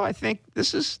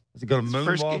this is. Is he going to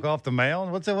moonwalk off the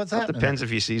mound? What's happening? It depends if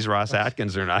he sees Ross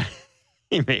Atkins or not.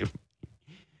 He may.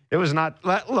 It was not.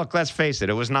 Look, let's face it.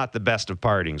 It was not the best of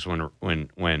partings when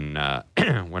Marcus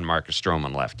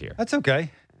Stroman left here. That's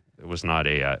okay. It was not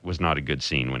a good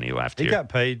scene when he left here. He got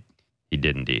paid. He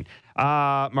did indeed.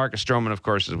 Marcus Stroman, of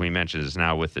course, as we mentioned, is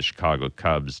now with the Chicago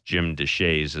Cubs. Jim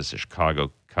Deshaies is the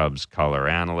Chicago Cubs color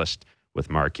analyst with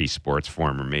Marquee Sports.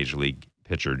 Former Major League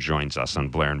pitcher joins us on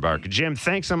Blair and Barker. Jim,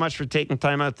 thanks so much for taking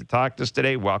time out to talk to us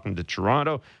today. Welcome to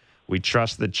Toronto. We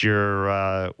trust that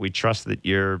you're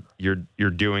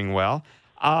doing well.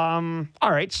 All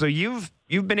right, so you've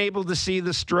been able to see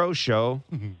the Stroh Show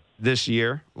this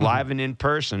year, live and in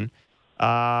person.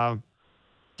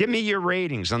 Give me your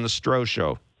ratings on the Stroh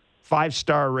Show.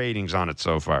 5-star ratings on it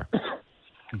so far.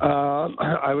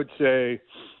 I would say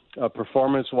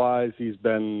performance-wise, he's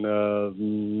been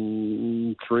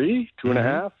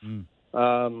 2.5.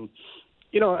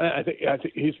 I think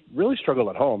he's really struggled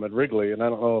at home at Wrigley, and I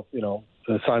don't know,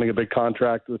 signing a big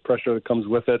contract, the pressure that comes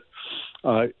with it.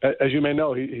 As you may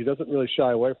know, he doesn't really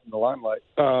shy away from the limelight.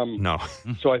 No.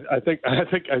 So I think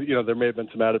there may have been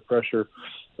some added pressure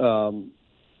there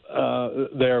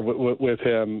with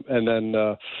him, and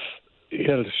then he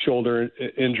had a shoulder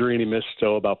injury and he missed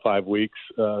about 5 weeks.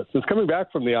 Since coming back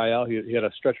from the IL, he had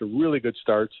a stretch of really good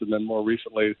starts, and then more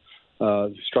recently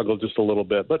struggled just a little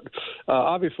bit. But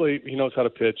obviously he knows how to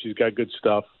pitch. He's got good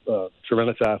stuff,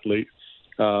 tremendous athlete.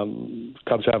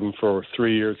 Cubs have him for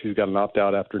 3 years. He's got an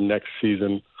opt-out after next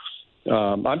season.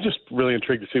 I'm just really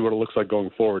intrigued to see what it looks like going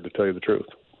forward, to tell you the truth.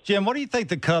 Jim, what do you think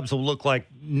the Cubs will look like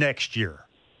next year?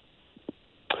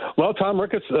 Well, Tom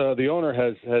Ricketts, the owner,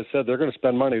 has said they're going to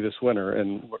spend money this winter,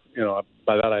 and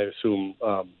by that I assume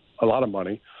a lot of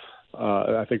money.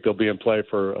 I think they'll be in play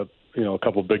for a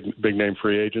couple big name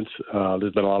free agents.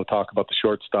 There's been a lot of talk about the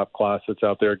shortstop class that's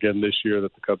out there again this year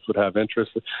that the Cubs would have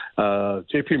interest.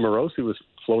 J.P. Morosi was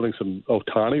floating some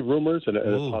Ohtani rumors and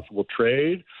a possible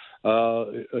trade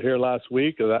here last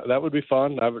week. That would be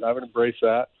fun. I would embrace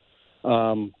that.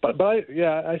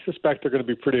 I suspect they're going to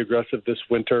be pretty aggressive this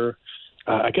winter.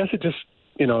 I guess it just,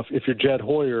 if you're Jed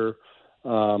Hoyer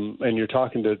and you're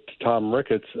talking to Tom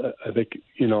Ricketts, I think,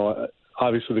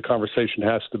 obviously the conversation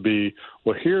has to be,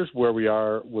 well, here's where we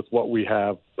are with what we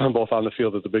have, both on the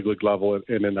field at the big league level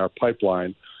and in our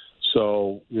pipeline.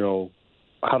 So,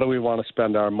 how do we want to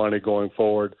spend our money going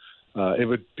forward? It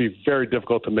would be very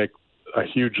difficult to make a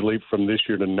huge leap from this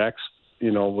year to next,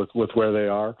 with where they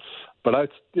are. But I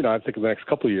think in the next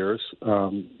couple of years,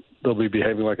 they'll be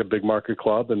behaving like a big market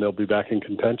club, and they'll be back in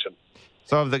contention.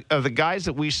 So of the guys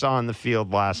that we saw on the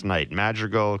field last night,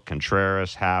 Madrigal,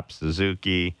 Contreras, Happ,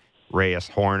 Suzuki, Reyes,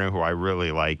 Horner, who I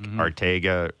really like,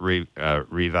 Ortega,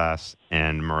 Rivas,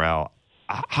 and Morel.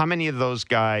 How many of those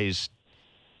guys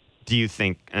do you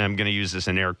think, and I'm going to use this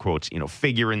in air quotes,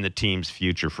 figure in the team's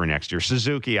future for next year?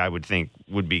 Suzuki, I would think,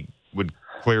 would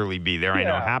clearly be there. Yeah.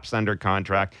 I know Happ's under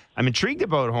contract. I'm intrigued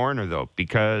about Horner, though,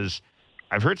 because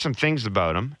I've heard some things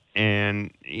about him,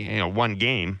 and one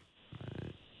game,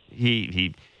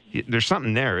 he there's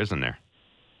something there, isn't there?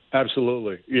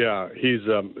 Absolutely, yeah. He's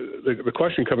the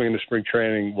question coming into spring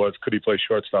training was, could he play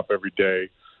shortstop every day?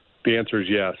 The answer is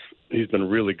yes. He's been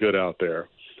really good out there.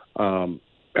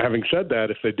 Having said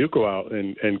that, if they do go out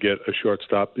and get a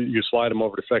shortstop, you slide him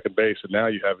over to second base, and now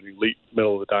you have an elite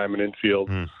middle of the diamond infield.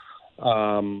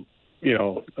 Where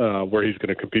he's going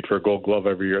to compete for a Gold Glove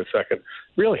every year at second.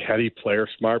 Really heady player,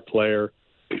 smart player.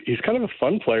 He's kind of a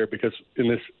fun player because in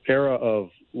this era of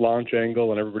launch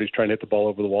angle and everybody's trying to hit the ball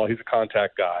over the wall, he's a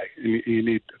contact guy. You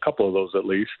need a couple of those at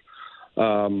least.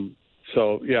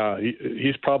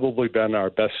 He's probably been our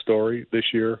best story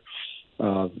this year.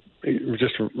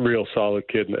 Just a real solid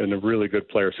kid and a really good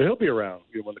player. So he'll be around.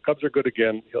 When the Cubs are good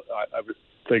again, I would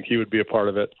think he would be a part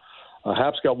of it.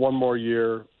 Happ's got one more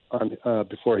year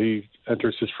before he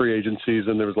enters his free agent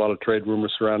season. There was a lot of trade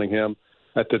rumors surrounding him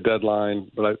at the deadline,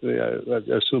 but I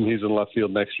assume he's in left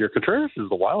field next year. Contreras is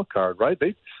the wild card, right?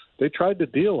 they tried to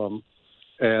deal him,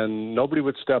 and nobody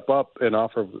would step up and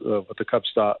offer what the Cubs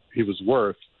thought he was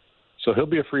worth. So he'll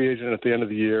be a free agent at the end of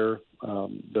the year.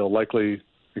 They'll likely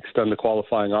extend the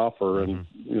qualifying offer, and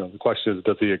the question is,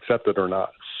 does he accept it or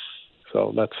not?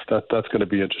 So that's going to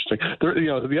be interesting.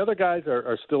 The other guys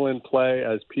are still in play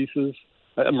as pieces.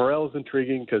 Morel is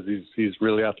intriguing because he's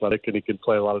really athletic and he can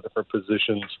play a lot of different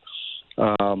positions.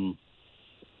 But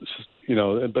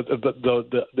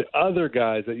the other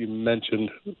guys that you mentioned,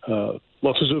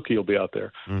 Suzuki will be out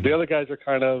there. Mm-hmm. The other guys are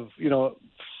kind of,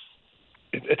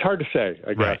 it's hard to say,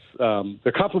 I guess. Right.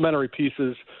 They're complementary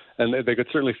pieces, and they could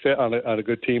certainly fit on a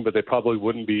good team, but they probably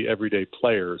wouldn't be everyday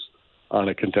players on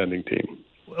a contending team.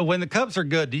 When the Cubs are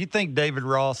good, do you think David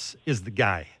Ross is the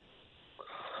guy?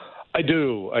 I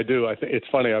do. I think it's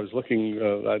funny. I was looking.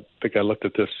 I think I looked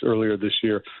at this earlier this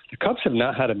year. The Cubs have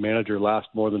not had a manager last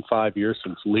more than 5 years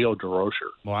since Leo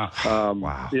Durocher. Wow.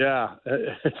 Wow. Yeah.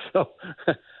 So,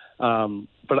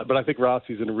 but I think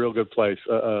Rossi's in a real good place.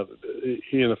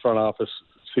 He and the front office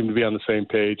seem to be on the same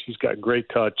page. He's got great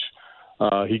touch.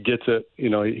 He gets it. He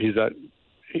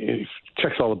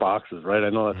checks all the boxes, right? I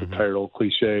know that's a tired old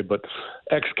cliche, but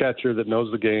ex-catcher that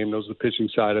knows the game, knows the pitching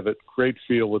side of it, great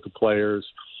feel with the players.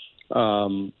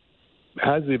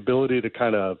 Has the ability to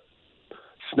kind of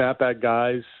snap at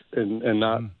guys and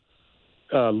not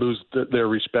lose their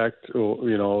respect.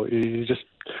 He's just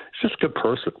a good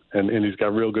person, and he's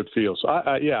got real good feel. So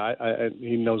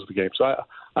he knows the game. So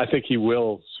I think he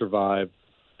will survive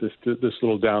this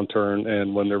little downturn,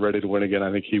 and when they're ready to win again,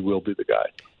 I think he will be the guy.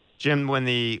 Jim, when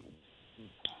the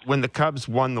Cubs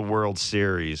won the World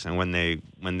Series and when they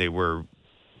were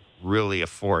really a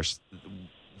force,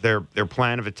 their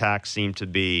plan of attack seemed to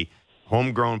be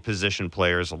homegrown position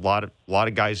players, a lot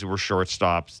of guys who were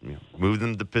shortstops, move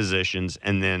them to positions,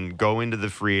 and then go into the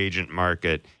free agent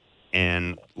market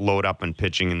and load up on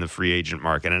pitching in the free agent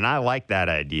market. And I like that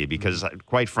idea because,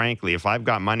 quite frankly, if I've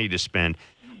got money to spend,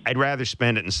 I'd rather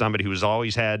spend it in somebody who's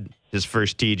always had his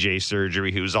first TJ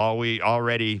surgery, who's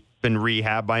already been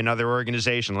rehabbed by another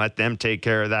organization. Let them take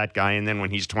care of that guy, and then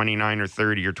when he's 29 or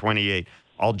 30 or 28,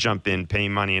 I'll jump in, pay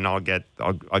money, and I'll get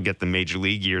the major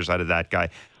league years out of that guy.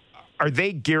 Are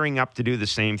they gearing up to do the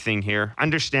same thing here?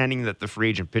 Understanding that the free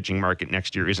agent pitching market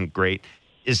next year isn't great,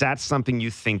 is that something you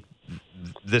think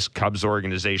this Cubs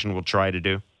organization will try to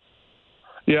do?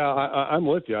 Yeah, I'm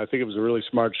with you. I think it was a really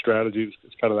smart strategy.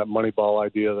 It's kind of that Moneyball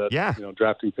idea that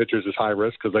drafting pitchers is high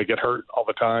risk because they get hurt all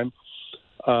the time.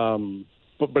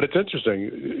 But it's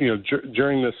interesting.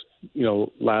 During this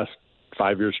last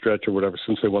 5-year stretch or whatever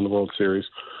since they won the World Series,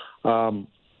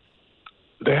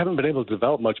 they haven't been able to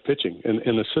develop much pitching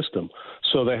in the system.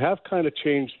 So they have kind of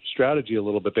changed strategy a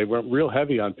little bit. They went real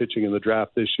heavy on pitching in the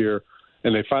draft this year,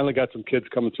 and they finally got some kids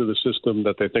coming through the system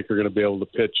that they think are going to be able to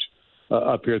pitch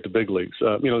up here at the big leagues.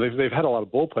 They've had a lot of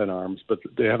bullpen arms, but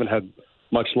they haven't had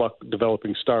much luck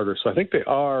developing starters. So I think they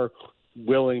are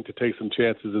willing to take some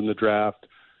chances in the draft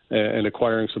and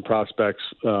acquiring some prospects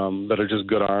that are just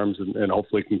good arms and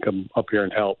hopefully can come up here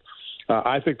and help.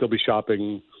 I think they'll be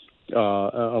shopping a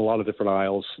lot of different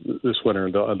aisles this winter,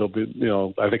 and they'll be,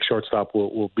 I think shortstop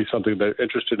will be something they're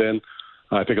interested in.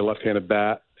 I think a left-handed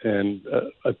bat, and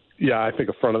I think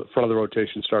a front of the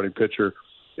rotation starting pitcher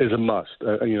is a must.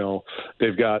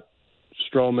 They've got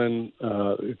Stroman.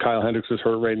 Kyle Hendricks is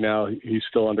hurt right now. He's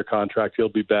still under contract. He'll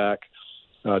be back.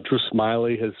 Drew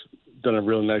Smiley has done a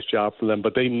really nice job for them,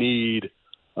 but they need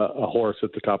a horse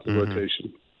at the top of the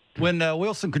rotation. When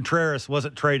Wilson Contreras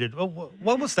wasn't traded,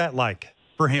 what was that like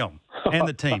for him and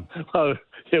the team?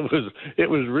 It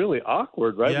was really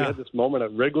awkward, right? Yeah. We had this moment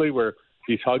at Wrigley where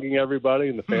he's hugging everybody,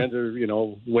 and the fans are,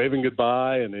 waving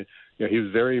goodbye, and he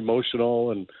was very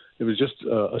emotional, and it was just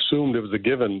assumed it was a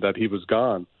given that he was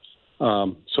gone.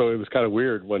 So it was kind of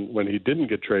weird when he didn't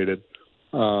get traded.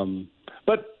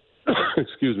 But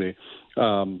excuse me.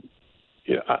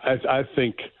 I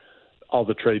think all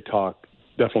the trade talk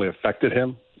definitely affected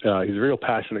him. He's a real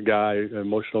passionate guy, an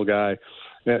emotional guy,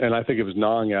 and I think it was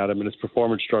gnawing at him, and his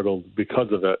performance struggled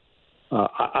because of it.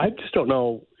 I just don't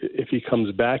know if he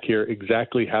comes back here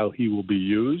exactly how he will be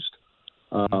used.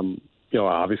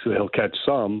 Obviously he'll catch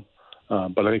some,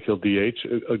 but I think he'll DH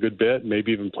a good bit,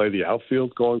 maybe even play the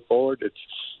outfield going forward.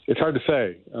 It's hard to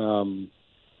say. There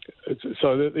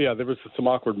was some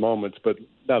awkward moments, but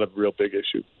not a real big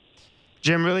issue.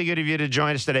 Jim, really good of you to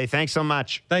join us today. Thanks so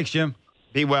much. Thanks, Jim.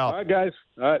 Be well. All right, guys.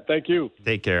 All right, thank you.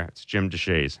 Take care. It's Jim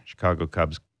Deshaies, Chicago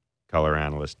Cubs color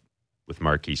analyst with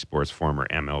Marquee Sports, former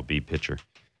MLB pitcher.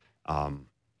 The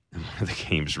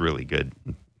game's really good.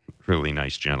 Really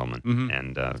nice gentleman. Mm-hmm.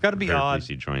 And it's got to be odd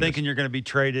thinking you're going to be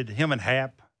traded. Him and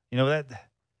Happ, that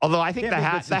Although I think Can't be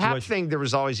a good the Hap situation. thing, there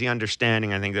was always the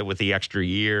understanding, I think, that with the extra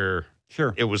year,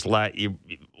 Sure. it was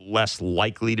less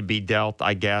likely to be dealt,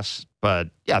 I guess. But,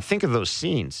 yeah, think of those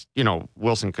scenes. You know,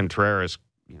 Wilson Contreras,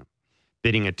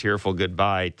 bidding a tearful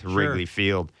goodbye to Sure. Wrigley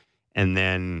Field and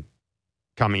then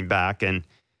coming back. And,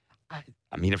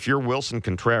 I mean, if you're Wilson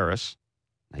Contreras,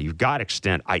 now you've got to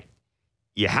extend.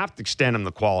 You have to extend him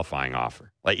the qualifying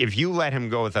offer. Like, if you let him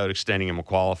go without extending him a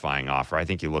qualifying offer, I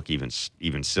think you look even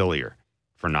sillier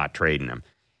for not trading him.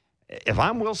 If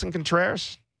I'm Wilson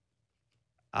Contreras,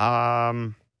 I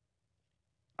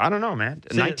don't know, man.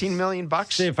 $19 million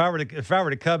bucks. See, if I were the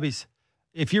Cubbies,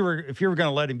 if you were going to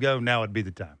let him go, now would be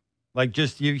the time. Like,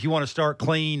 just you want to start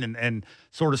clean and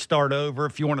sort of start over.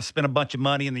 If you want to spend a bunch of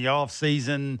money in the off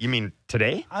season, You mean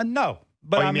today? no,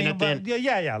 but Oh, you I mean mean, at the end?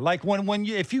 yeah. Like when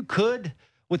you, if you could,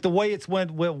 with the way it's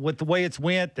went,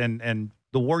 and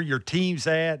the where your team's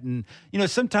at, and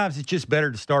sometimes it's just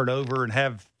better to start over and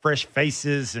have fresh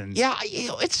faces and Yeah,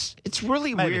 it's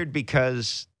really Maybe. weird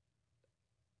because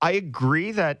I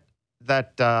agree that there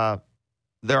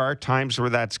are times where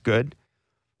that's good,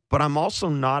 but I'm also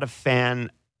not a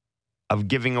fan of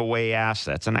giving away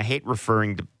assets, and I hate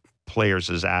referring to players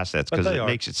as assets But because they it are.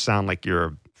 makes it sound like you're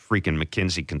a freaking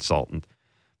McKinsey consultant.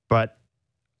 But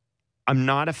I'm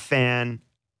not a fan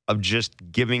of just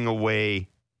giving away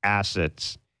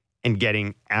assets and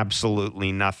getting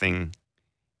absolutely nothing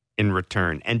in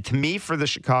return. And to me, for the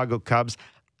Chicago Cubs,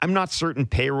 I'm not certain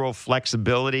payroll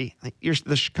flexibility. You're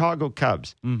the Chicago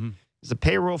Cubs. Mm-hmm. Is the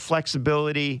payroll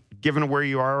flexibility, given where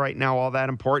you are right now, all that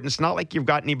important? It's not like you've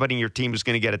got anybody in your team who's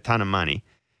going to get a ton of money.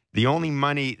 The only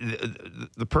money,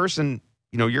 the person,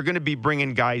 you're going to be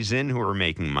bringing guys in who are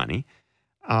making money.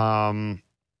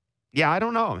 Yeah, I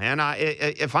don't know, man.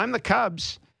 If I'm the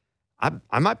Cubs,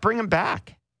 I might bring him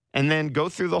back and then go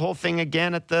through the whole thing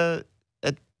again at the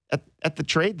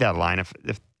trade deadline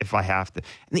if I have to.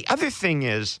 And the other thing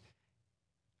is,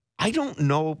 I don't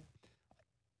know.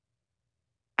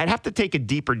 I'd have to take a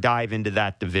deeper dive into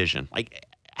that division. Like,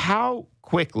 how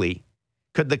quickly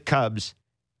could the Cubs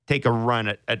take a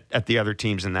run at the other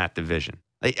teams in that division?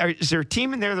 Like, is there a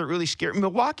team in there that really scared?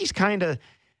 Milwaukee's kind of.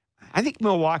 I think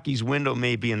Milwaukee's window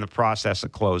may be in the process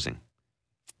of closing.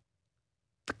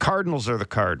 The Cardinals are the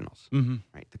Cardinals, Mm-hmm.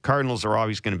 right? The Cardinals are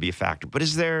always going to be a factor. But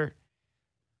is there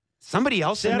somebody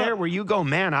else in there where you go,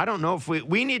 man, I don't know if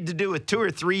we need to do a 2 or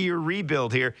 3 year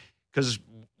rebuild here because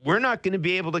we're not going to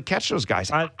be able to catch those guys.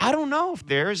 I don't know if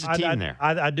there is a team there.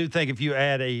 I do think if you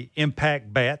add a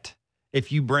impact bat, if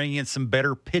you bring in some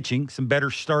better pitching, some better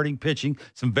starting pitching,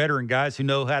 some veteran guys who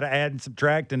know how to add and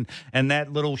subtract, and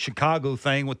that little Chicago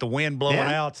thing with the wind blowing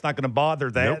out, it's not going to bother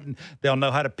that, Nope. and they'll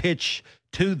know how to pitch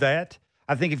to that.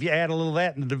 I think if you add a little of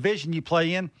that in the division you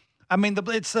play in, I mean,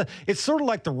 it's sort of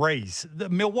like the Rays.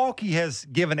 Milwaukee has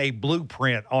given a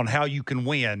blueprint on how you can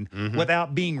win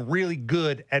without being really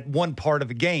good at one part of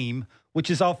a game, which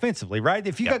is offensively, right?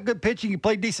 If you got good pitching, you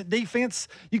play decent defense,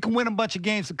 you can win a bunch of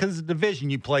games because of the division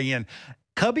you play in.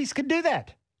 Cubbies could do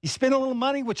that. You spend a little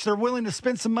money, which they're willing to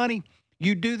spend some money.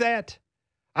 You do that.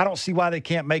 I don't see why they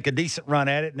can't make a decent run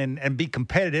at it and be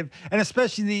competitive, and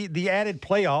especially the added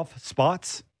playoff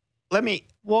spots. We'll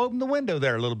open the window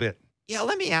there a little bit. Yeah,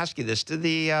 let me ask you this. Do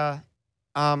the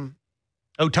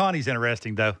Ohtani's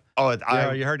interesting, though.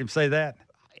 You heard him say that?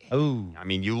 Oh, I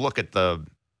mean, you look at the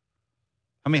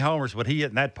how many homers would he hit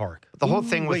in that park? whole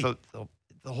thing with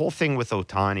the whole thing with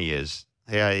Ohtani is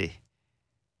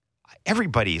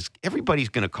everybody's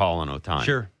going to call on Ohtani.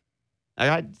 Sure.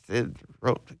 I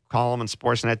wrote a column on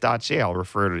Sportsnet.ca. I'll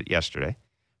refer to it yesterday,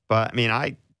 but I mean,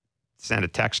 I sent a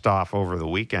text off over the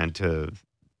weekend to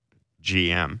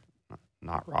GM,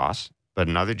 not Ross, but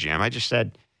another GM. I just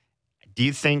said, do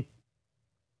you think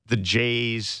the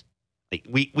Jays, like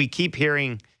we keep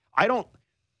hearing, I don't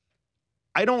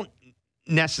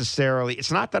necessarily,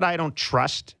 it's not that I don't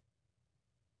trust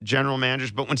general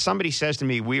managers, but when somebody says to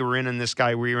me, we were in this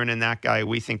guy, we were in that guy,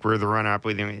 we think we're the runner-up,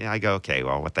 I go, okay,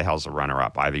 well, what the hell's the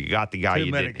runner-up? Either you got the guy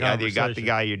you didn't, either you got the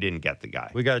guy you didn't get the guy.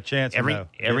 We got a chance.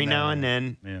 Every now and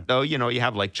then, though, you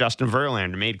have like Justin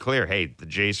Verlander made clear, hey, the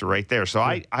Jays are right there. So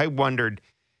I wondered,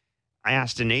 I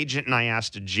asked an agent and I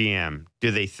asked a GM, do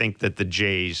they think that the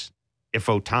Jays, if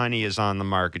Ohtani is on the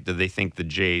market, do they think the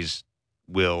Jays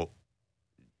will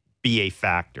be a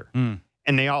factor? And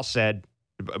they all said,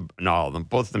 not all of them,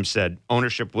 both of them said,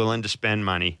 ownership willing to spend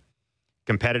money,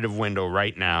 competitive window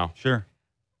right now. Sure.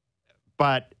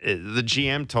 But the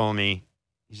GM told me,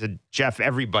 he said, Jeff,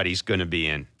 everybody's going to be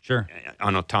in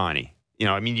on Ohtani.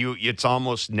 I mean, it's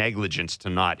almost negligence to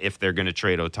not, if they're going to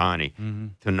trade Ohtani,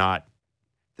 to not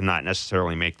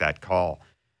necessarily make that call.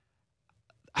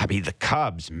 I mean, the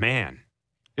Cubs, man.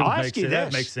 It would I'll make ask you sense. That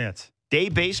this. makes sense. Day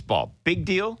baseball, big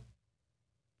deal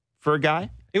for a guy?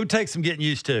 It would take some getting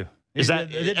used to. Is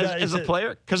that as a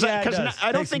player? Because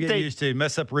I don't think they used to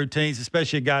mess up routines,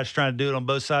 especially a guy's trying to do it on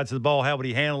both sides of the ball. How would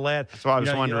he handle that? That's what I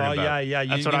was wondering about. Yeah.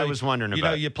 That's what I was wondering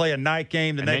about. You play a night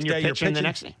game the next day. You're pitching the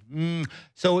next day.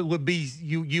 So it would be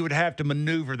you would have to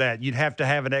maneuver that. You'd have to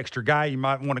have an extra guy. You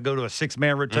might want to go to a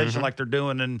 6-man rotation like they're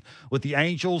doing with the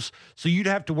Angels. So you'd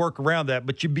have to work around that,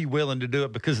 but you'd be willing to do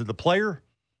it because of the player.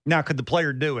 Now, could the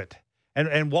player do it?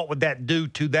 And what would that do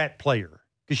to that player?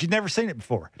 Because you've never seen it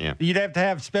before. Yeah. You'd have to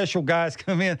have special guys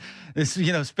come in,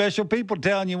 special people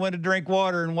telling you when to drink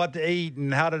water and what to eat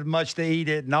and how much to eat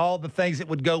it and all the things that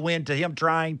would go into him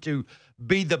trying to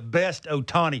be the best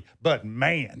Ohtani. But,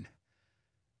 man,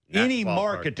 any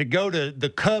market to go to the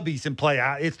Cubbies and play,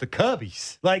 it's the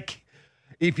Cubbies. Like,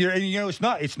 if you're,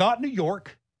 it's not New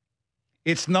York.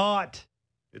 It's not.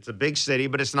 It's a big city,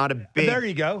 but it's not a big. There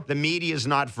you go. The media is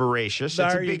not voracious.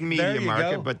 It's a big media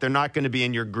market, but they're not going to be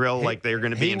in your grill like they're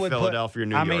going to be in Philadelphia or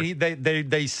New York. I mean,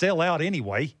 they sell out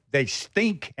anyway. They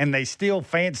stink, and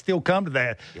fans still come to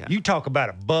that. Yeah. You talk about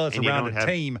a buzz around a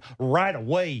team right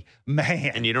away,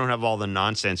 man. And you don't have all the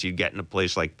nonsense you get in a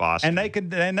place like Boston. And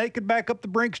they could back up the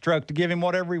Brinks truck to give him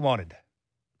whatever he wanted.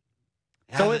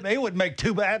 Yeah, so it would make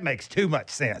that makes too much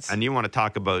sense. And you want to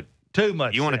talk about too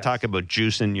much. You want to talk about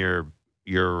juicing your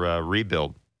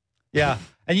rebuild. Yeah,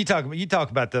 and you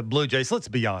talk about the Blue Jays. Let's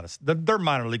be honest, their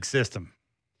minor league system.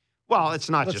 Well, it's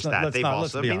not just that. They've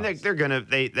also. I mean, they're gonna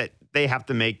they have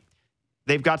to make.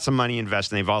 They've got some money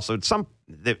invested. They've also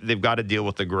they've got to deal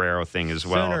with the Guerrero thing as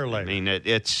well. Sooner or later. I mean,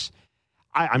 it's.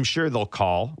 I'm sure they'll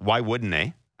call. Why wouldn't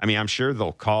they? I mean, I'm sure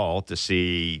they'll call to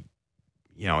see.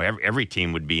 Every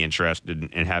team would be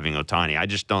interested in having Ohtani. I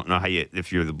just don't know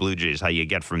if you're the Blue Jays, how you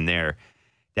get from there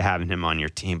to having him on your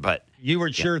team. But you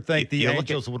would think the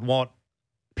Angels would want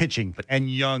pitching and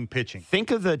young pitching.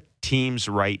 Think of the teams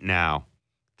right now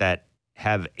that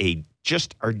have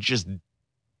are just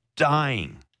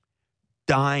dying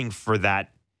for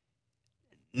that.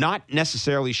 Not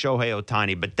necessarily Shohei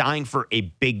Ohtani, but dying for a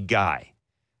big guy.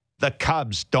 The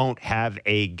Cubs don't have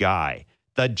a guy.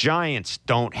 The Giants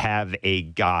don't have a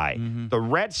guy. Mm-hmm. The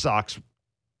Red Sox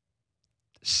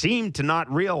seem to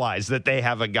not realize that they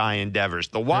have a guy in Devers.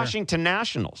 The Washington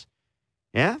Nationals,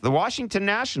 the Washington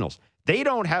Nationals, they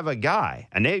don't have a guy,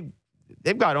 and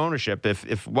they've got ownership.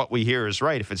 If what we hear is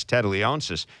right, if it's Ted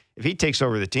Leonsis, if he takes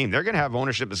over the team, they're going to have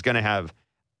ownership that's going to have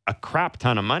a crap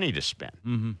ton of money to spend.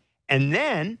 Mm-hmm.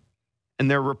 And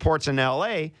there are reports in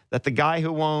L.A. that the guy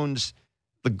who owns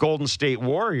the Golden State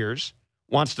Warriors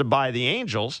wants to buy the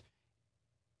Angels.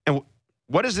 And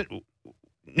what is it?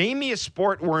 Name me a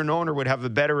sport where an owner would have a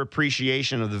better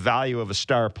appreciation of the value of a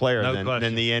star player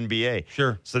than the NBA.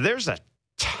 Sure. So there's a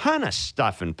ton of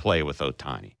stuff in play with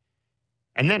Ohtani.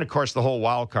 And then, of course, the whole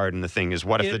wild card and the thing is,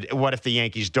 what if the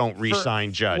Yankees don't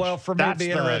re-sign Judge? Well, for me, it'd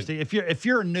be interesting. If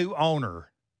you're a new owner,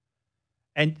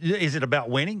 and is it about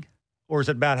winning or is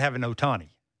it about having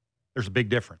Ohtani? There's a big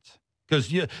difference. Because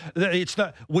it's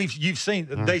not. You've seen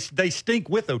they stink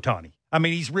with Ohtani. I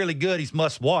mean, he's really good. He's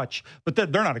must watch, but they're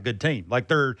not a good team.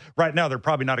 Like right now, they're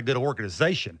probably not a good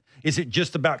organization. Is it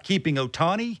just about keeping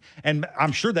Ohtani? And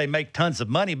I'm sure they make tons of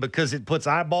money because it puts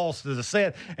eyeballs to the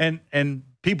set and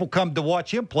people come to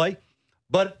watch him play.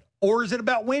 Or is it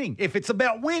about winning? If it's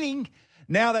about winning,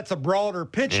 now that's a broader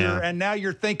picture, and now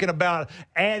you're thinking about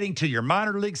adding to your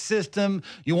minor league system.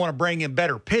 You want to bring in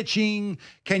better pitching.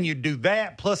 Can you do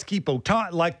that? Plus keep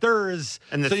Ohtani like there is.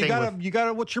 And you got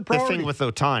to. What's your priority? The thing with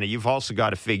Ohtani, you've also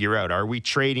got to figure out: are we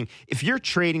trading? If you're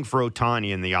trading for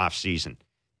Ohtani in the offseason,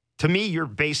 to me, you're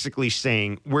basically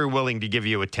saying we're willing to give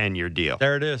you a 10-year deal.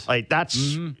 There it is. Like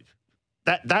that's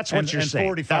that's what you're saying.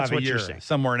 45 that's what a year, you're saying.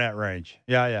 Somewhere in that range.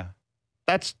 Yeah.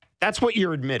 That's what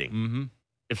you're admitting.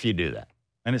 If you do that.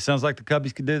 And it sounds like the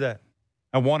Cubbies could do that.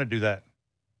 I want to do that.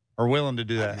 Or willing to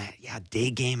do that. Man, day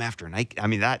game after night. I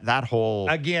mean, that whole...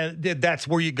 Again, that's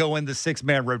where you go in the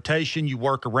 6-man rotation. You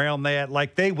work around that.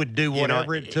 Like they would do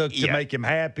whatever it took to make him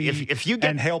happy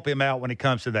and help him out when it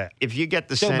comes to that. If you get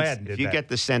the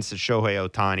sense that Shohei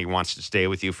Ohtani wants to stay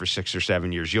with you for 6 or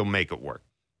 7 years, you'll make it work.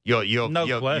 You're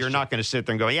not going to sit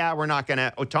there and go, we're not going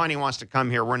to... Ohtani wants to come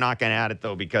here. We're not going to add it,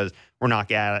 though, because we're not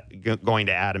going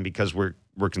to add him because we're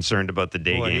concerned about the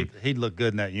day game. He'd look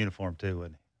good in that uniform, too,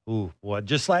 wouldn't he? Ooh, boy.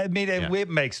 Just like, it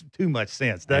makes too much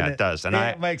sense, doesn't it? It does. And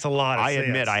it makes a lot of sense. I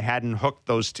admit, I hadn't hooked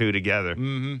those two together.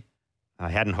 Mm-hmm. I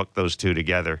hadn't hooked those two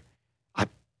together.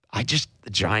 The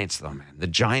Giants, though, man. The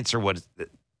Giants are what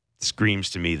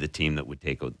screams to me the team that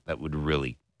would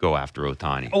really go after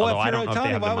Ohtani. Oh, if you're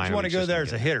Ohtani, why would you want to go there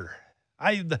as a hitter?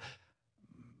 The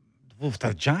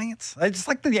Giants? It's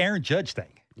like the Aaron Judge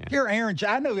thing. You're Aaron.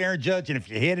 I know Aaron Judge, and if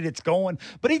you hit it, it's going.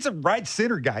 But he's a right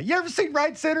center guy. You ever seen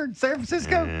right center in San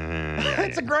Francisco?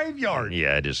 It's a graveyard.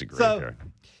 Yeah, it is a graveyard. So,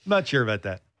 not sure about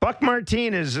that. Buck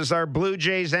Martinez is our Blue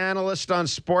Jays analyst on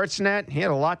Sportsnet. He had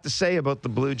a lot to say about the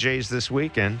Blue Jays this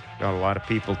weekend. Got a lot of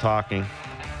people talking.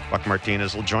 Buck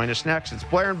Martinez will join us next. It's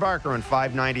Blair and Barker on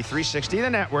 590, 360 The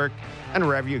Network, and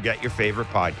wherever you get your favorite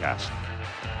podcast.